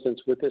 So for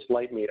instance, with this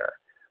light meter,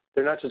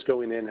 they're not just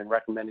going in and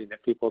recommending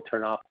that people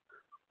turn off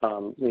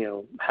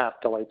half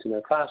the lights in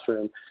their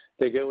classroom.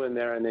 They go in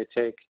there and they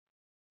take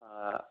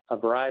a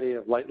variety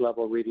of light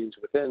level readings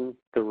within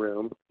the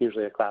room,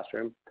 usually a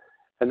classroom,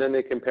 and then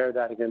they compare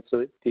that against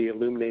the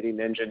Illuminating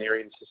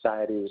Engineering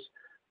Society's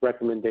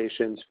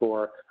recommendations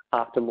for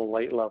optimal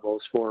light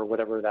levels for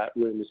whatever that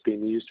room is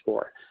being used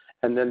for.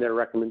 And then their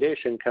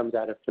recommendation comes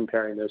out of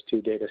comparing those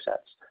two data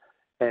sets.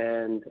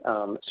 And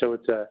so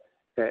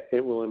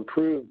it will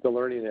improve the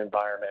learning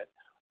environment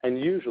and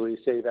usually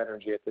save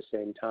energy at the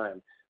same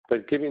time.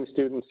 But giving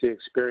students the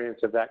experience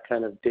of that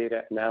kind of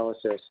data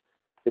analysis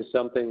is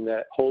something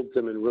that holds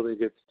them in really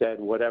good stead,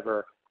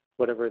 whatever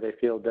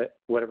field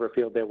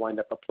they wind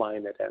up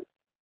applying it in.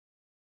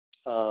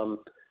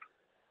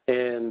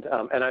 And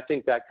I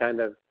think that kind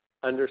of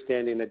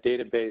understanding a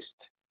data-based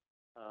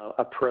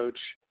approach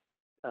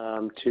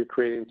to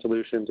creating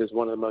solutions is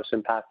one of the most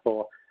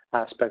impactful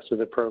aspects of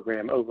the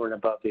program over and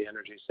above the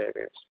energy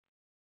savings.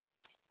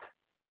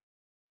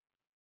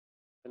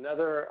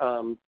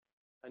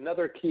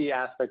 Another key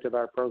aspect of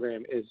our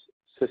program is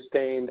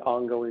sustained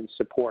ongoing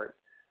support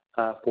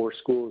for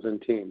schools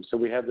and teams. So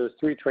we have those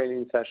 3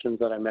 training sessions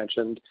that I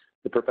mentioned,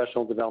 the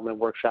professional development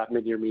workshop,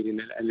 mid-year meeting,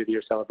 and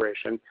end-of-year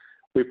celebration.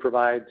 We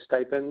provide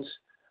stipends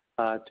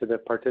to the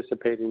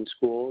participating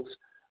schools,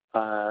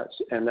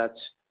 and that's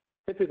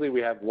typically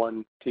we have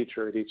 1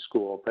 teacher at each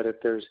school, but if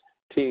there's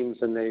teams,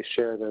 then they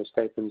share those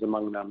stipends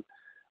among them.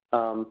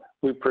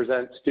 We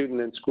present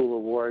student and school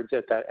awards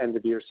at that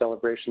end-of-year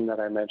celebration that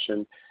I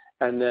mentioned,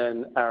 and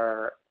then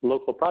our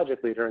local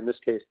project leader, in this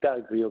case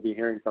Doug, who you'll be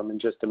hearing from in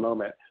just a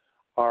moment,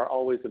 are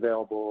always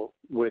available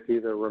with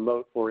either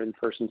remote or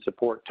in-person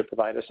support to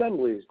provide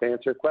assemblies, to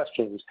answer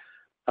questions.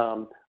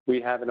 We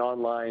have an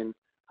online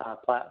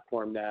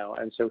platform now,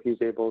 and so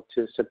he's able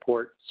to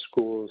support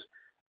schools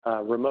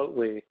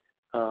remotely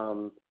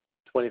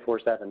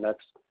 24/7.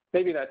 That's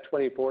maybe not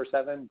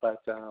 24/7,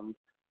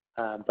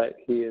 but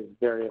he is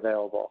very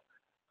available.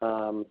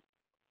 And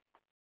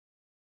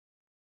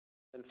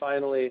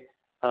finally,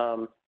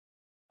 a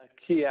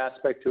key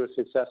aspect to a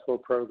successful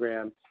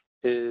program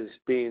is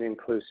being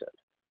inclusive.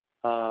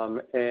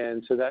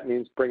 And so that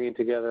means bringing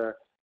together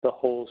the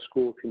whole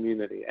school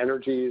community.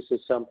 Energy use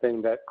is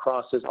something that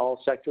crosses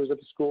all sectors of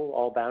the school,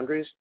 all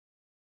boundaries.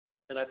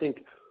 And I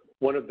think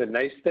one of the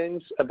nice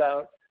things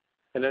about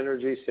an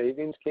energy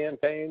savings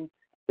campaign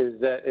is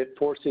that it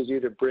forces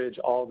you to bridge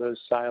all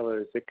those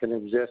silos that can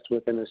exist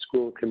within a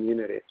school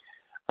community.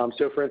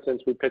 So for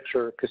instance, we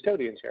picture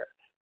custodians here,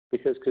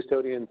 because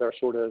custodians are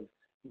sort of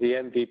the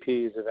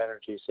MVPs of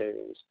energy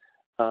savings.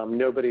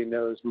 Nobody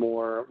knows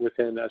more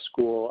within a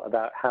school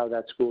about how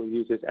that school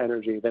uses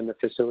energy than the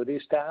facility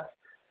staff,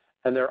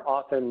 and they're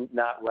often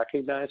not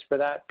recognized for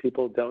that.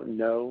 People don't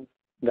know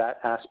that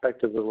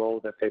aspect of the role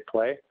that they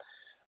play.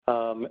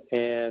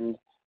 And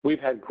we've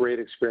had great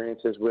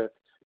experiences with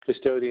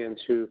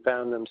custodians who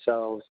found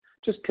themselves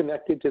just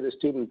connected to the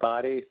student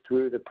body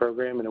through the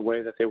program in a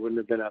way that they wouldn't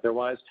have been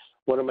otherwise.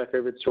 One of my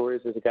favorite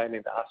stories is a guy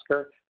named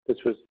Oscar. This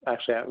was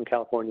actually out in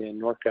California in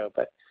Norco,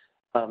 but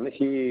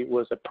he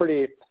was a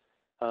pretty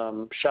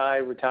shy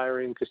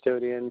retiring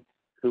custodian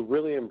who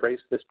really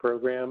embraced this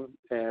program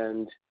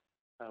and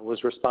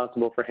was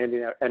responsible for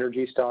handing out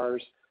Energy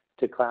Stars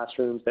to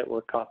classrooms that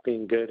were caught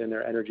being good in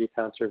their energy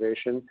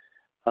conservation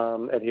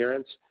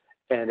adherence.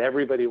 And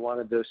everybody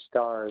wanted those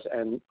stars.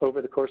 And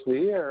over the course of the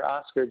year,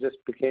 Oscar just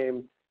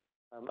became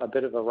a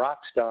bit of a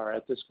rock star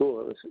at the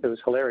school. It was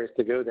hilarious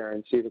to go there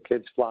and see the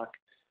kids flock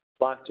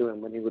to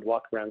him when he would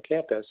walk around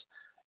campus.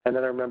 And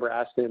then I remember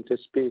asking him to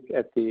speak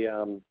at the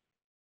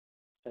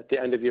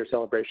end of year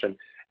celebration,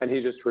 and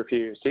he just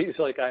refused. He's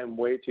like, I am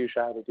way too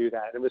shy to do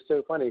that. And it was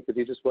so funny because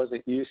he just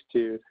wasn't used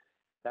to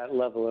that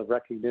level of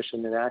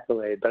recognition and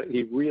accolade, but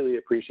he really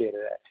appreciated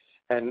it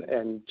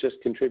and just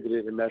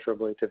contributed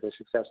immeasurably to the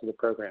success of the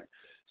program.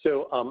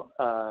 So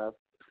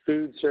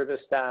food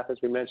service staff, as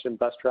we mentioned,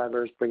 bus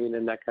drivers, bringing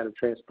in that kind of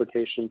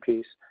transportation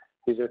piece.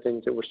 These are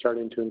things that we're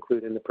starting to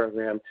include in the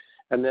program.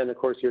 And then, of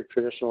course, your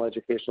traditional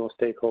educational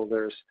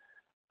stakeholders,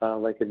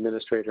 like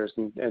administrators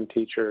and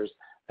teachers,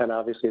 and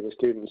obviously the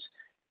students.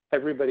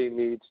 Everybody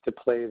needs to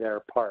play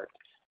their part.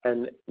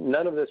 And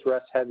none of this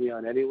rests heavy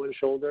on anyone's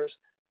shoulders,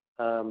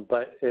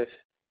 but if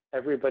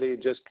everybody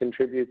just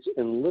contributes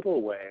in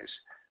little ways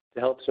to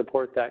help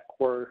support that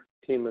core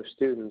team of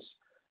students,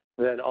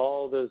 then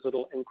all those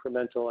little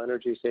incremental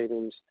energy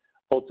savings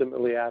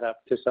ultimately add up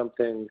to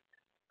something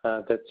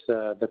that's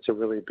a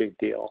really big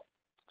deal.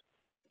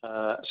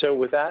 So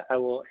with that, I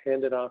will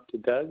hand it off to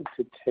Doug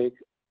to take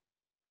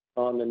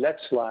on the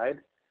next slide,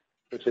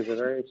 which is a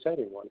very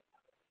exciting one.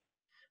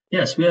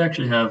 Yes, we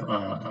actually have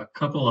a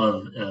couple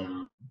of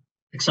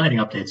exciting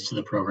updates to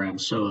the program.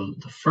 So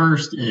the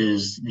first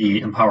is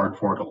the Empowered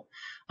Portal.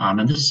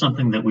 And this is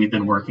something that we've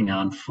been working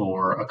on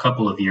for a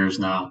couple of years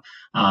now.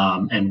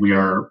 And we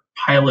are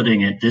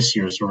piloting it this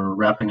year. So we're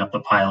wrapping up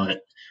the pilot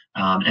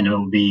and it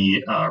will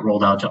be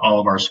rolled out to all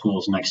of our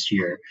schools next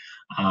year.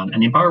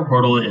 And the Empowered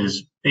Portal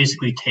is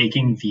basically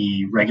taking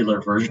the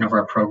regular version of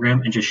our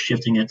program and just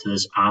shifting it to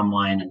this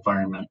online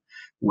environment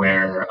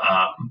where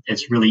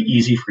it's really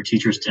easy for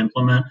teachers to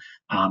implement.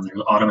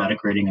 There's automatic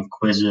grading of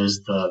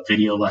quizzes. The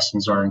video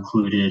lessons are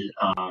included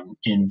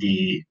in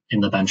the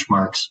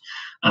benchmarks.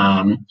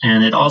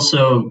 And it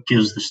also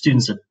gives the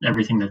students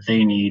everything that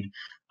they need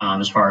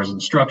as far as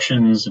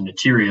instructions and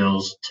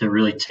materials to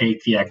really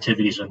take the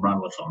activities and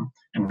run with them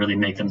and really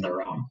make them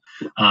their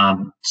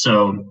own.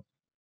 So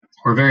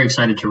we're very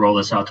excited to roll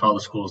this out to all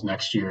the schools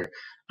next year.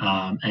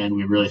 And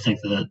we really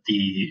think that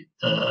the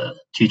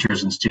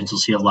teachers and students will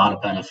see a lot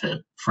of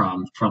benefit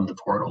from the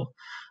portal.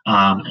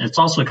 It's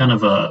also kind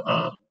of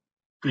a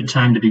good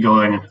time to be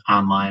going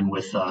online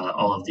with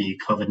all of the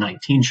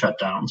COVID-19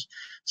 shutdowns.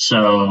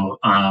 So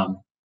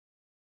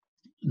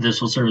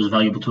this will serve as a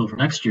valuable tool for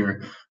next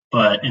year.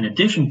 But in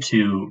addition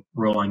to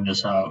rolling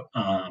this out,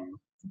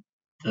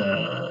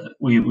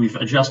 we've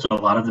adjusted a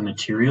lot of the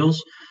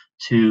materials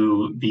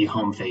to be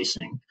home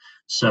facing.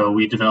 So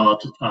we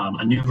developed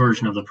a new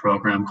version of the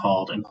program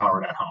called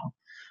Empowered at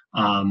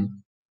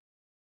Home.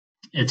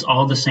 It's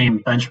all the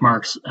same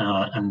benchmarks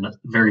and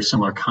very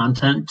similar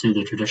content to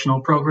the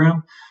traditional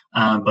program,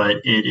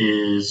 but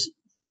it's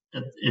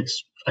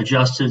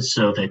adjusted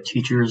so that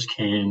teachers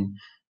can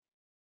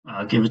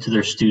give it to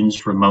their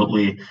students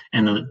remotely,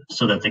 and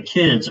so that the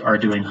kids are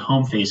doing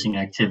home-facing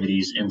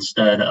activities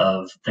instead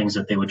of things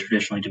that they would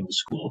traditionally do in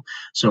school.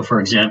 So,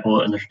 for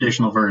example, in the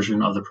traditional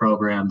version of the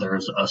program,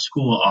 there's a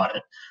school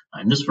audit.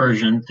 In this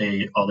version,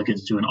 all the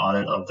kids do an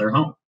audit of their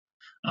home.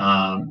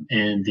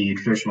 In the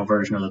traditional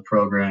version of the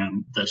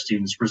program, the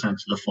students present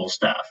to the full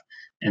staff.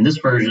 In this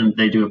version,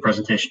 they do a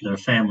presentation to their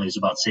families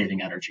about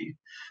saving energy.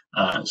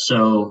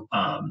 So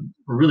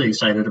we're really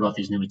excited about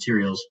these new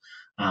materials.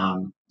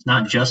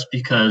 Not just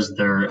because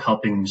they're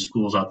helping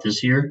schools out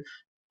this year,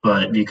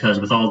 but because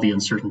with all the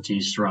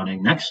uncertainties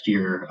surrounding next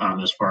year,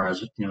 as far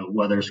as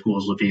whether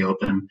schools will be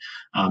open,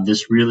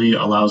 this really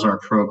allows our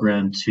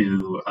program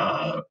to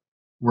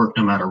work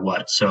no matter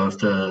what. So if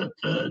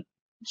the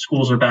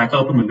schools are back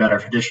open, we've got our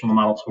traditional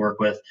model to work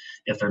with.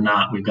 If they're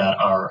not, we've got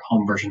our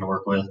home version to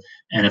work with.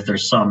 And if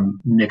there's some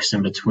mix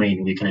in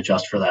between, we can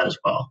adjust for that as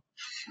well.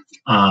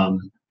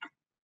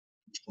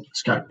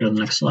 Scott, go to the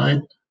next slide.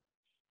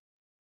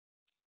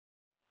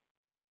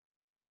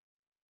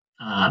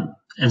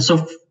 And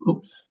so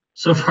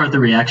far the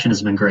reaction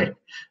has been great.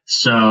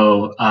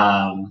 So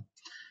I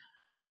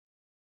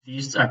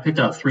picked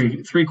out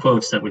three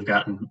quotes that we've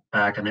gotten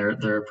back, and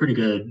they're a pretty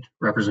good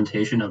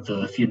representation of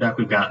the feedback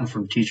we've gotten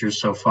from teachers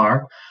so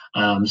far.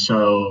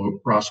 So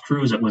Ross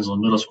Cruz at Winslow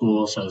Middle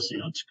School says,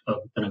 it's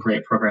been a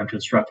great program to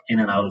instruct in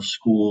and out of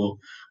school.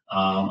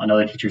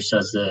 Another teacher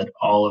says that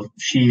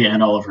she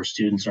and all of her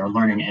students are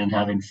learning and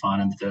having fun,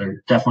 and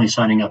they're definitely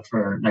signing up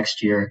for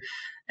next year.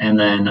 And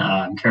then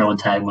Carolyn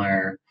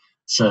Tagmeyer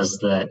says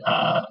that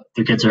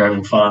the kids are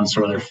having fun,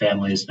 so are their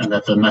families, and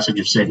that the message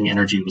of saving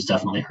energy was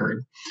definitely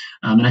heard.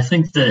 And I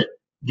think that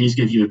these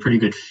give you a pretty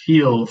good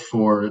feel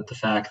for the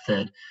fact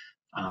that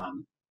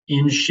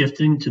in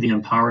shifting to the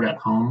Empowered at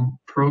Home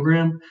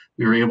program,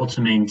 we were able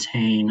to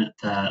maintain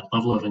that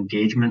level of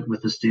engagement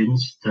with the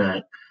students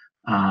that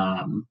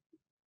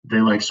they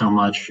like so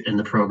much in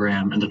the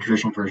program, in the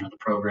traditional version of the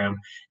program,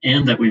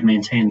 and that we've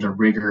maintained the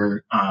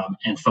rigor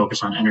and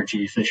focus on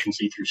energy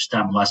efficiency through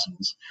STEM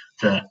lessons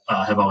that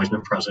have always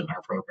been present in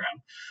our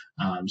program.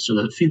 So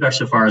the feedback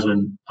so far has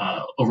been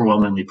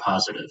overwhelmingly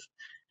positive.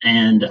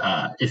 And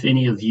if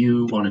any of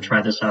you want to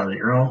try this out at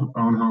your own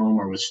home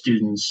or with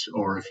students,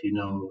 or if you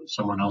know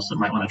someone else that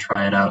might want to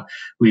try it out,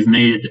 we've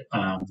made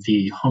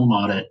the home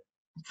audit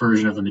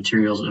version of the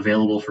materials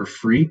available for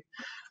free.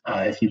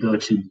 If you go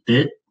to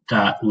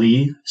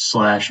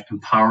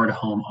bit.ly/empowered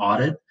home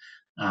audit,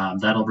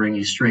 that'll bring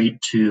you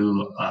straight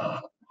to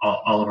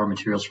all of our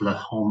materials for the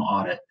home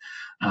audit.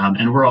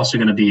 And we're also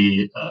going to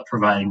be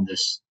providing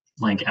this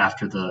link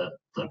after the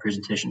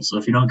presentation. So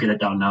if you don't get it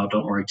down now,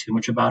 don't worry too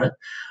much about it.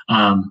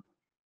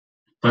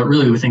 But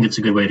really, we think it's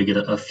a good way to get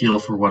a feel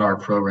for what our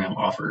program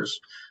offers,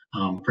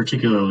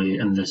 particularly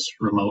in this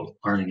remote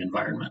learning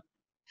environment.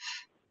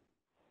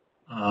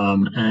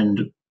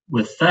 And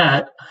with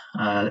that,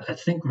 I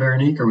think,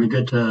 Veronique, are we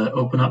good to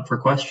open up for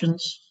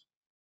questions?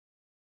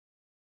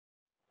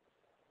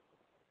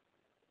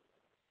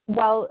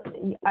 Well,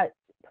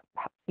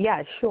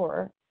 yeah,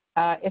 sure.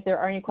 If there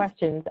are any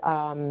questions,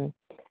 because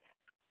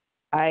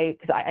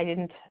I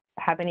didn't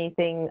have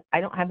anything,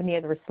 I don't have any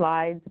other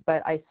slides,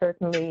 but I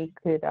certainly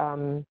could,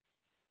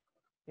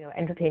 you know,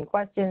 entertain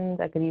questions.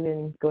 I could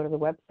even go to the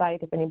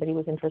website if anybody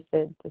was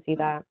interested to see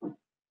that.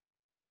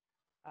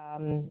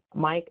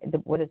 Mike,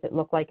 what does it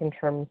look like in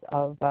terms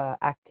of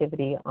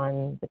activity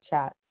on the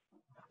chat?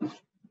 There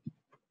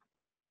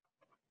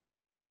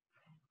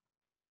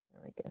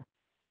we go.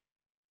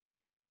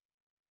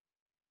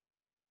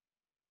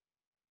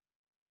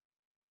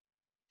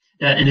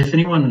 Yeah, and if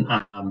anyone,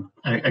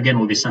 again,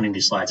 we'll be sending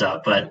these slides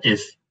out, but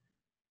if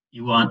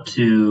you want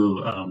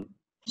to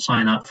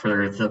sign up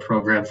for the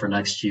program for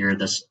next year,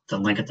 the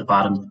link at the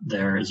bottom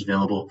there is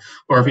available.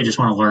 Or if you just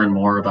want to learn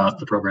more about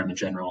the program in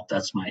general,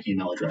 that's my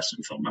email address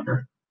and phone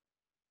number.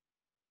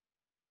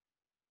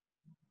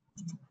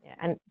 Yeah,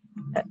 and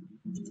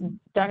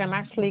Doug, I'm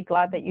actually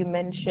glad that you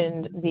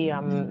mentioned the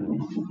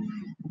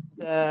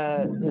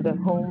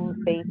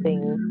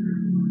home-facing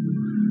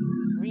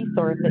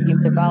resource that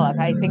you've developed.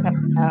 I think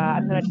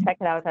I'm going to check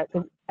it out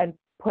and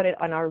put it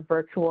on our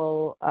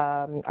virtual,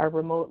 our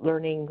remote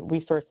learning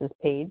resources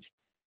page.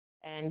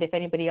 And if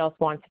anybody else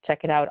wants to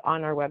check it out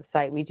on our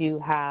website, we do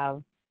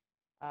have,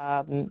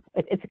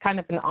 it's kind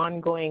of an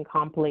ongoing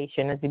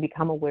compilation. As we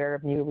become aware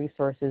of new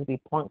resources, we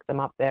plunk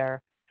them up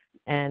there.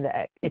 And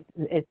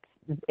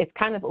it's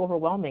kind of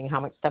overwhelming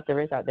how much stuff there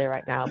is out there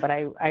right now, but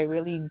I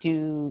really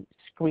do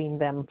screen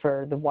them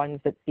for the ones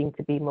that seem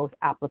to be most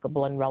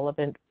applicable and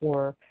relevant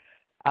for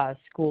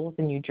schools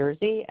in New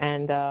Jersey.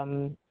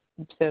 And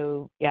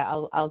so, yeah,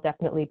 I'll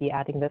definitely be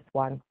adding this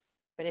one.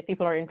 But if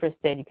people are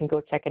interested, you can go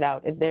check it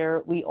out.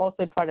 We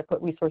also try to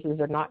put resources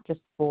that are not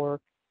just for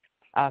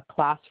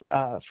class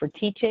for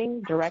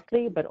teaching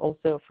directly, but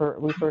also for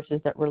resources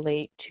that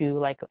relate to,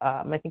 like,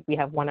 I think we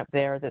have one up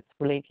there that's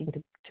relating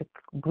to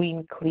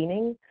green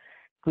cleaning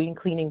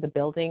the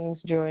buildings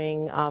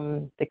during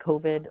the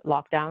COVID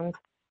lockdowns.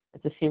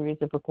 It's a series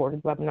of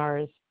recorded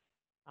webinars.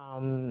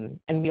 And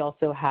we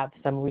also have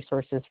some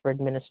resources for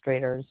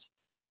administrators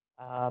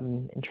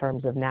in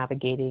terms of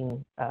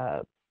navigating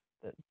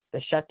the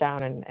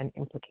shutdown and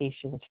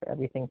implications for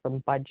everything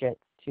from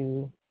budgets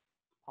to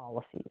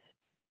policies.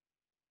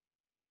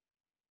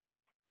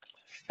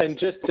 And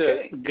just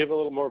to give a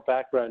little more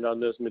background on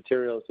those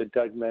materials that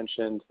Doug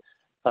mentioned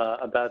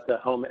about the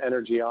home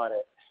energy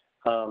audit.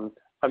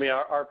 I mean,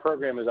 our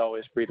program is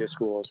always free to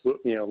schools.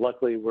 You know,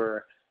 luckily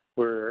we're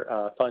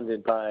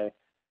funded by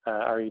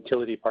our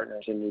utility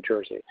partners in New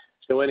Jersey.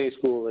 So any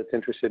school that's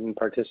interested in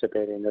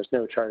participating, there's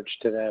no charge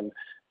to them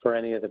for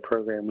any of the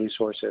program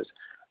resources.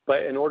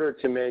 But in order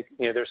to make,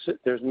 you know,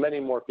 there's many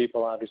more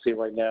people obviously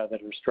right now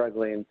that are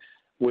struggling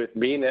with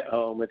being at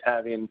home, with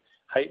having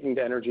heightened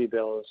energy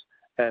bills,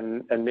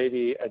 and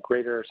maybe a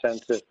greater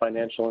sense of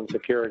financial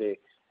insecurity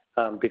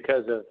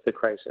because of the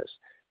crisis.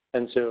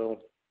 And so,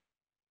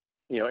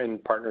 you know, in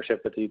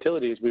partnership with the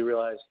utilities, we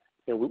realized,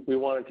 you know, we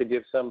wanted to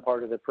give some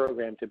part of the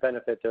program to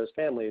benefit those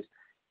families.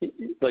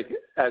 Like,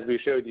 as we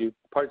showed you,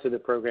 parts of the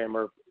program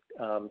are,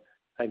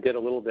 I did a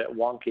little bit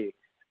wonky,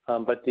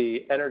 but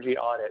the energy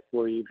audit,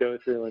 where you go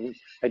through and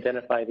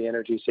identify the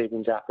energy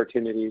savings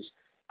opportunities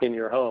in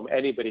your home,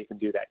 anybody can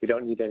do that. You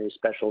don't need any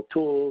special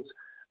tools.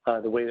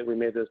 The way that we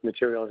made those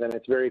materials, and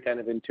it's very kind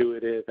of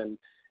intuitive and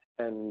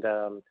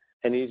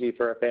easy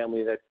for a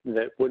family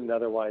that wouldn't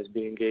otherwise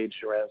be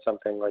engaged around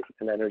something like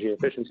an energy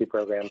efficiency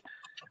program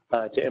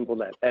to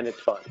implement, and it's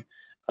fun.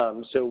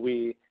 So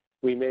we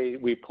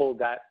pulled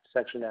that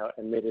section out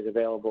and made it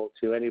available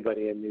to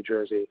anybody in New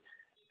Jersey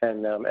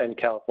and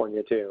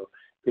California too,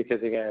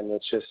 because again,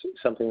 it's just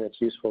something that's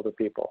useful to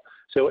people.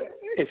 So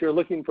if you're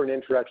looking for an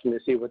introduction to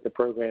see what the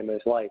program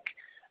is like,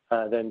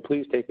 then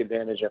please take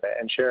advantage of it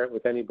and share it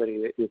with anybody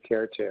that you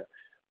care to.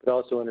 But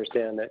also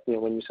understand that, you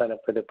know, when you sign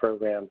up for the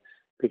program,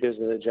 because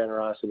of the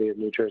generosity of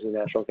New Jersey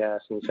Natural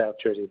Gas and South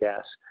Jersey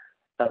Gas,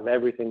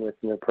 everything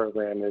within the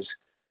program is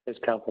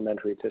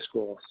complimentary to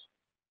schools.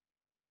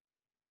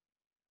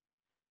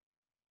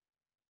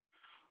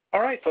 All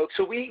right, folks.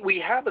 So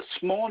we have a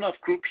small enough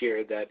group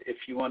here that if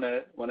you want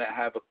to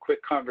have a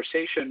quick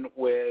conversation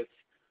with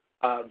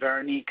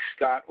Veronique,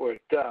 Scott, or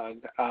Doug,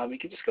 you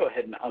can just go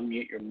ahead and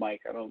unmute your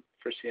mic. I don't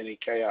foresee any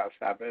chaos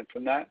happening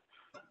from that.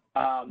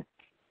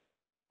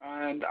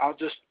 And I'll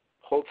just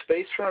hold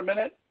space for a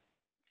minute,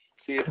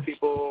 see if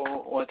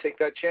people want to take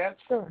that chance.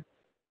 Sure.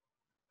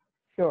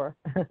 Sure.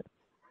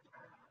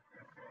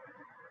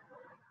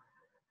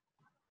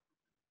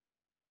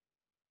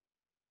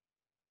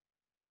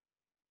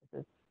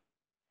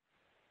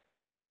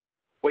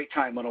 Wait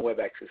time on a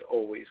WebEx is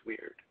always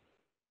weird.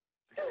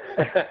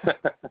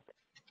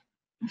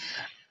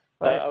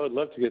 I would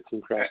love to get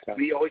some crosstalk.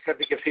 We always have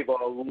to give people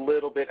a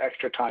little bit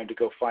extra time to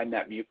go find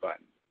that mute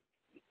button.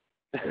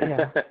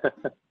 Yeah.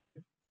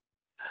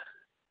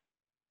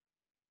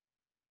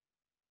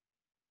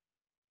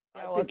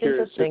 Yeah, well, it's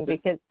interesting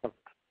because,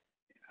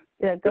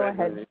 yeah, go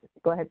ahead,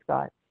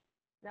 Scott.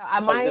 Now,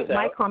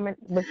 my comment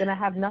was going to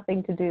have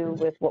nothing to do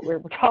with what we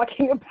were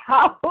talking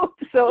about.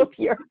 So if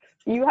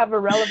you have a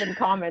relevant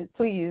comment,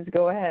 please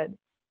go ahead.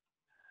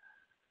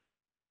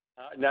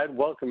 I'd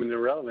welcome an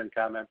irrelevant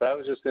comment, but I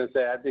was just going to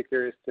say I'd be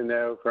curious to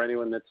know, for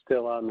anyone that's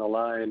still on the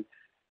line,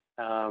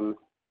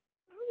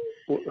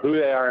 who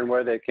they are and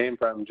where they came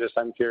from. Just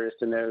I'm curious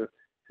to know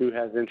who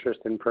has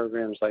interest in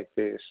programs like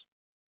these.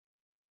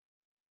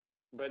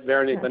 But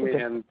Veronique, let me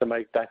hand the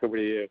mic back over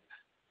to you.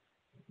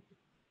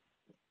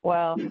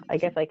 Well, I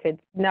guess I could.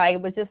 No, I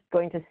was just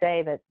going to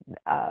say that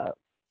I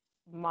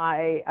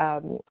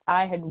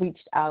had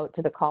reached out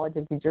to the College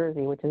of New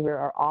Jersey, which is where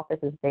our office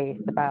is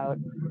based, about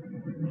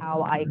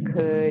how I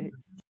could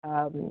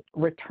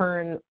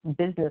return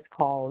business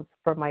calls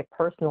from my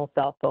personal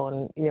cell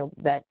phone,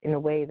 that in a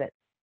way that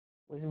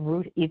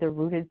was either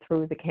routed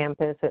through the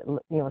campus, so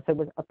it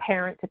was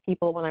apparent to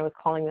people when I was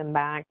calling them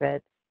back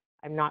that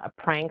I'm not a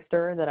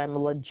prankster, that I'm a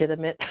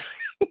legitimate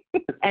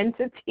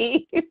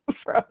entity.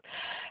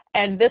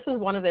 And this was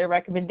one of their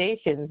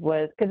recommendations,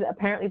 was because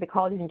apparently the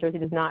College of New Jersey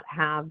does not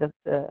have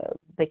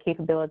the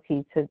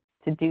capability to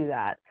do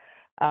that.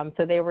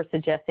 So they were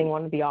suggesting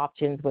one of the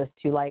options was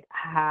to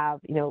have,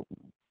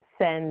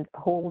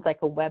 hold like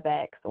a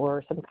WebEx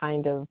or some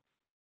kind of,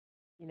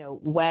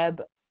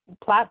 web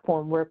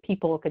platform where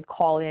people could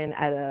call in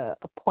at a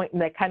point,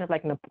 like kind of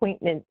like an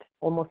appointment,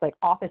 almost like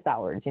office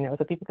hours,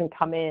 so people can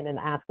come in and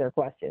ask their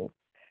questions.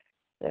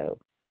 So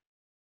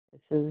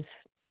this is.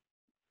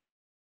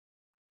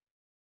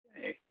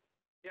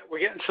 Yeah, we're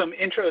getting some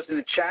intros in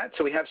the chat.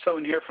 So we have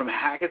someone here from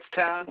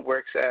Hackettstown,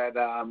 works at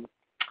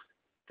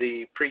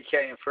the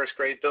pre-K and first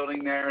grade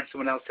building there.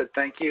 Someone else said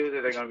thank you,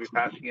 that they're going to be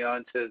passing it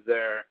on to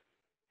their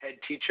head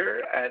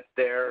teacher at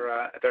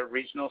their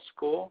regional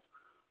school.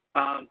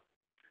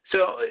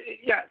 So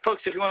yeah,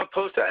 folks, if you want to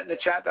post that in the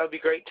chat, that would be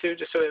great too,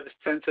 just so we have a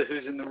sense of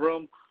who's in the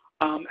room.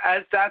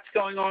 As that's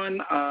going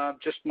on,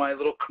 just my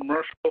little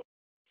commercial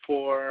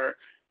for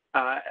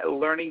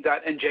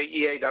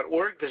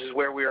learning.njea.org. This is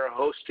where we are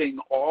hosting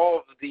all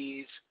of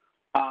these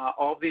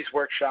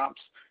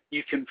workshops.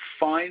 You can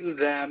find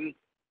them.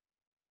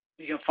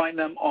 You can find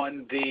them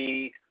on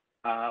the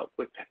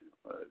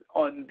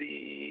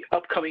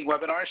upcoming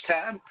webinars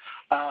tab.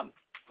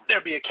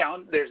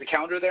 There's a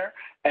calendar there,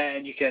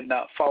 and you can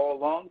follow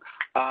along.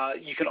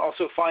 You can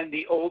also find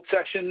the old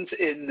sessions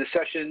in the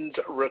sessions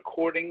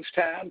recordings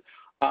tab.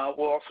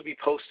 We'll also be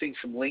posting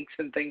some links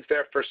and things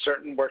there for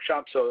certain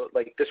workshops. So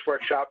like this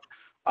workshop,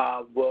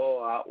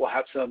 we'll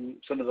have some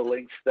of the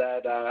links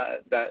that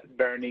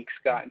Veronique,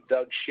 Scott, and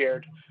Doug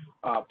shared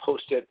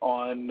posted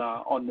on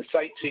the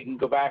site, so you can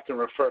go back and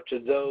refer to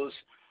those.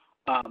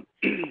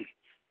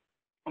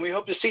 And we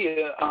hope to see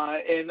you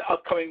in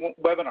upcoming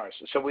webinars.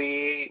 So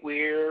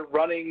we're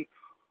running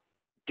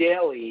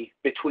daily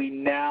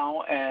between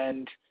now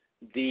and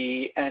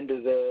the end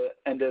of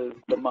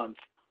the month.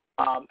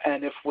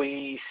 And if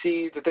we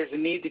see that there's a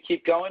need to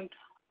keep going,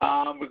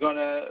 we're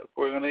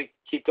gonna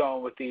keep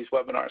going with these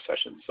webinar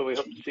sessions. So we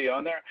hope to see you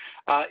on there.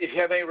 If you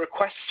have any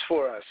requests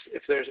for us,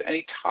 if there's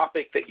any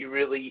topic that you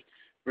really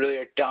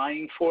are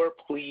dying for,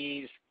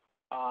 please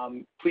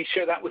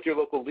share that with your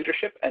local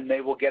leadership, and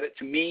they will get it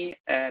to me,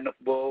 and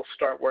we'll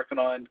start working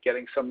on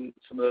getting some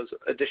of those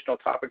additional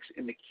topics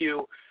in the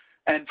queue.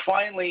 And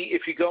finally,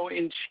 if you go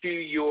into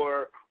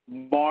your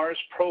Mars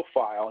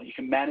profile, you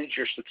can manage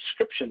your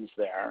subscriptions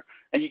there,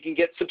 and you can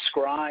get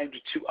subscribed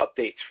to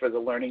updates for the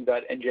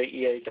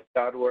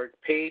learning.njea.org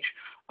page.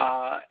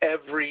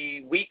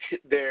 Every week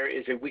there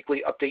is a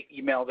weekly update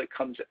email that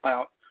comes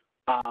out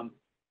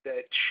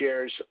that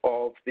shares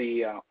all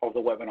the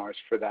webinars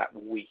for that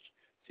week,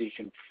 so you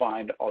can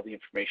find all the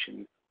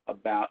information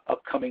about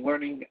upcoming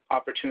learning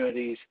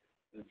opportunities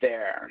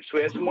there. So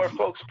we have some more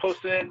folks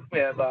posted in. We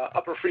have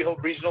Upper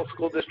Freehold Regional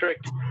School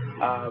District,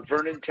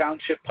 Vernon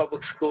Township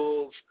Public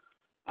Schools.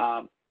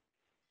 Yeah,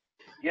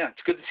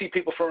 it's good to see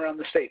people from around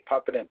the state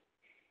popping in.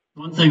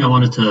 One thing I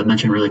wanted to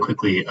mention really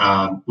quickly,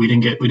 we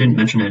didn't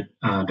mention it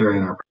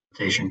during our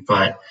presentation,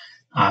 but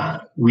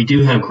we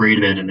do have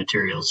graded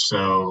materials.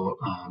 So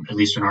at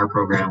least in our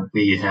program,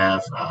 we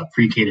have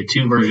pre-K to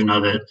 2 version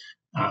of it,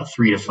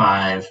 3 to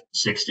 5,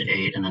 6 to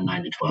 8, and then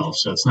 9 to 12.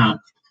 So it's not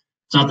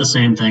the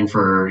same thing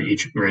for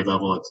each grade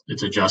level.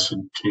 It's adjusted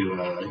to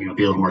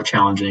be a little more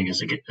challenging as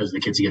the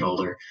kids get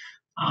older.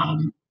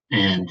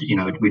 And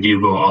we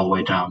do go all the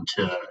way down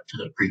to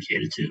the pre-K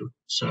to 2.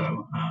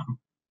 So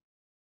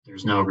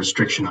there's no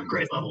restriction on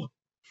grade level.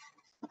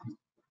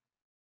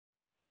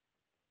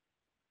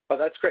 Oh,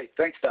 that's great.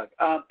 Thanks, Doug.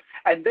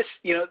 And this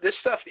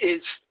stuff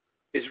is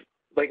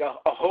like a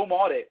home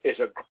audit is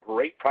a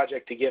great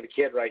project to give a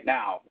kid right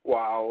now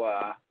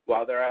while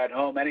they're at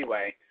home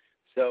anyway.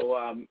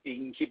 So you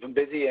can keep them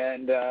busy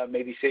and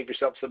maybe save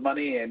yourself some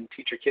money and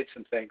teach your kids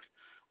some things.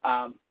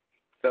 So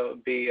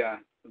it'd be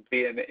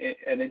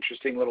an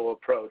interesting little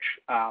approach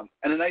and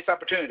a nice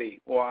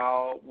opportunity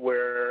while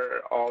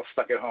we're all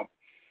stuck at home.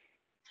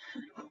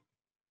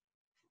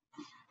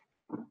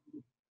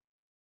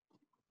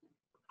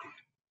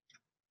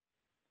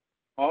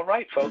 All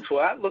right, folks. Well,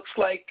 that looks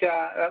like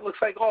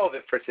all of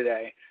it for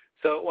today.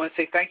 So I want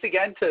to say thanks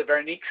again to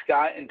Veronique,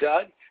 Scott, and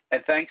Doug,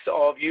 and thanks to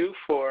all of you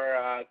for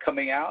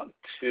coming out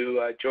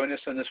to join us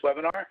on this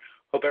webinar.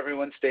 Hope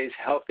everyone stays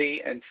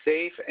healthy and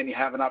safe, and you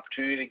have an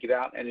opportunity to get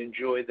out and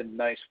enjoy the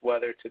nice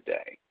weather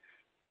today.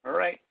 All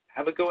right.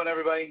 Have a good one,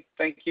 everybody.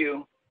 Thank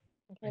you.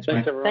 Thanks,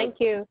 everyone. Thank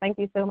you. Thank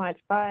you so much.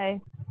 Bye.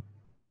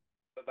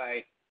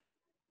 Bye-bye.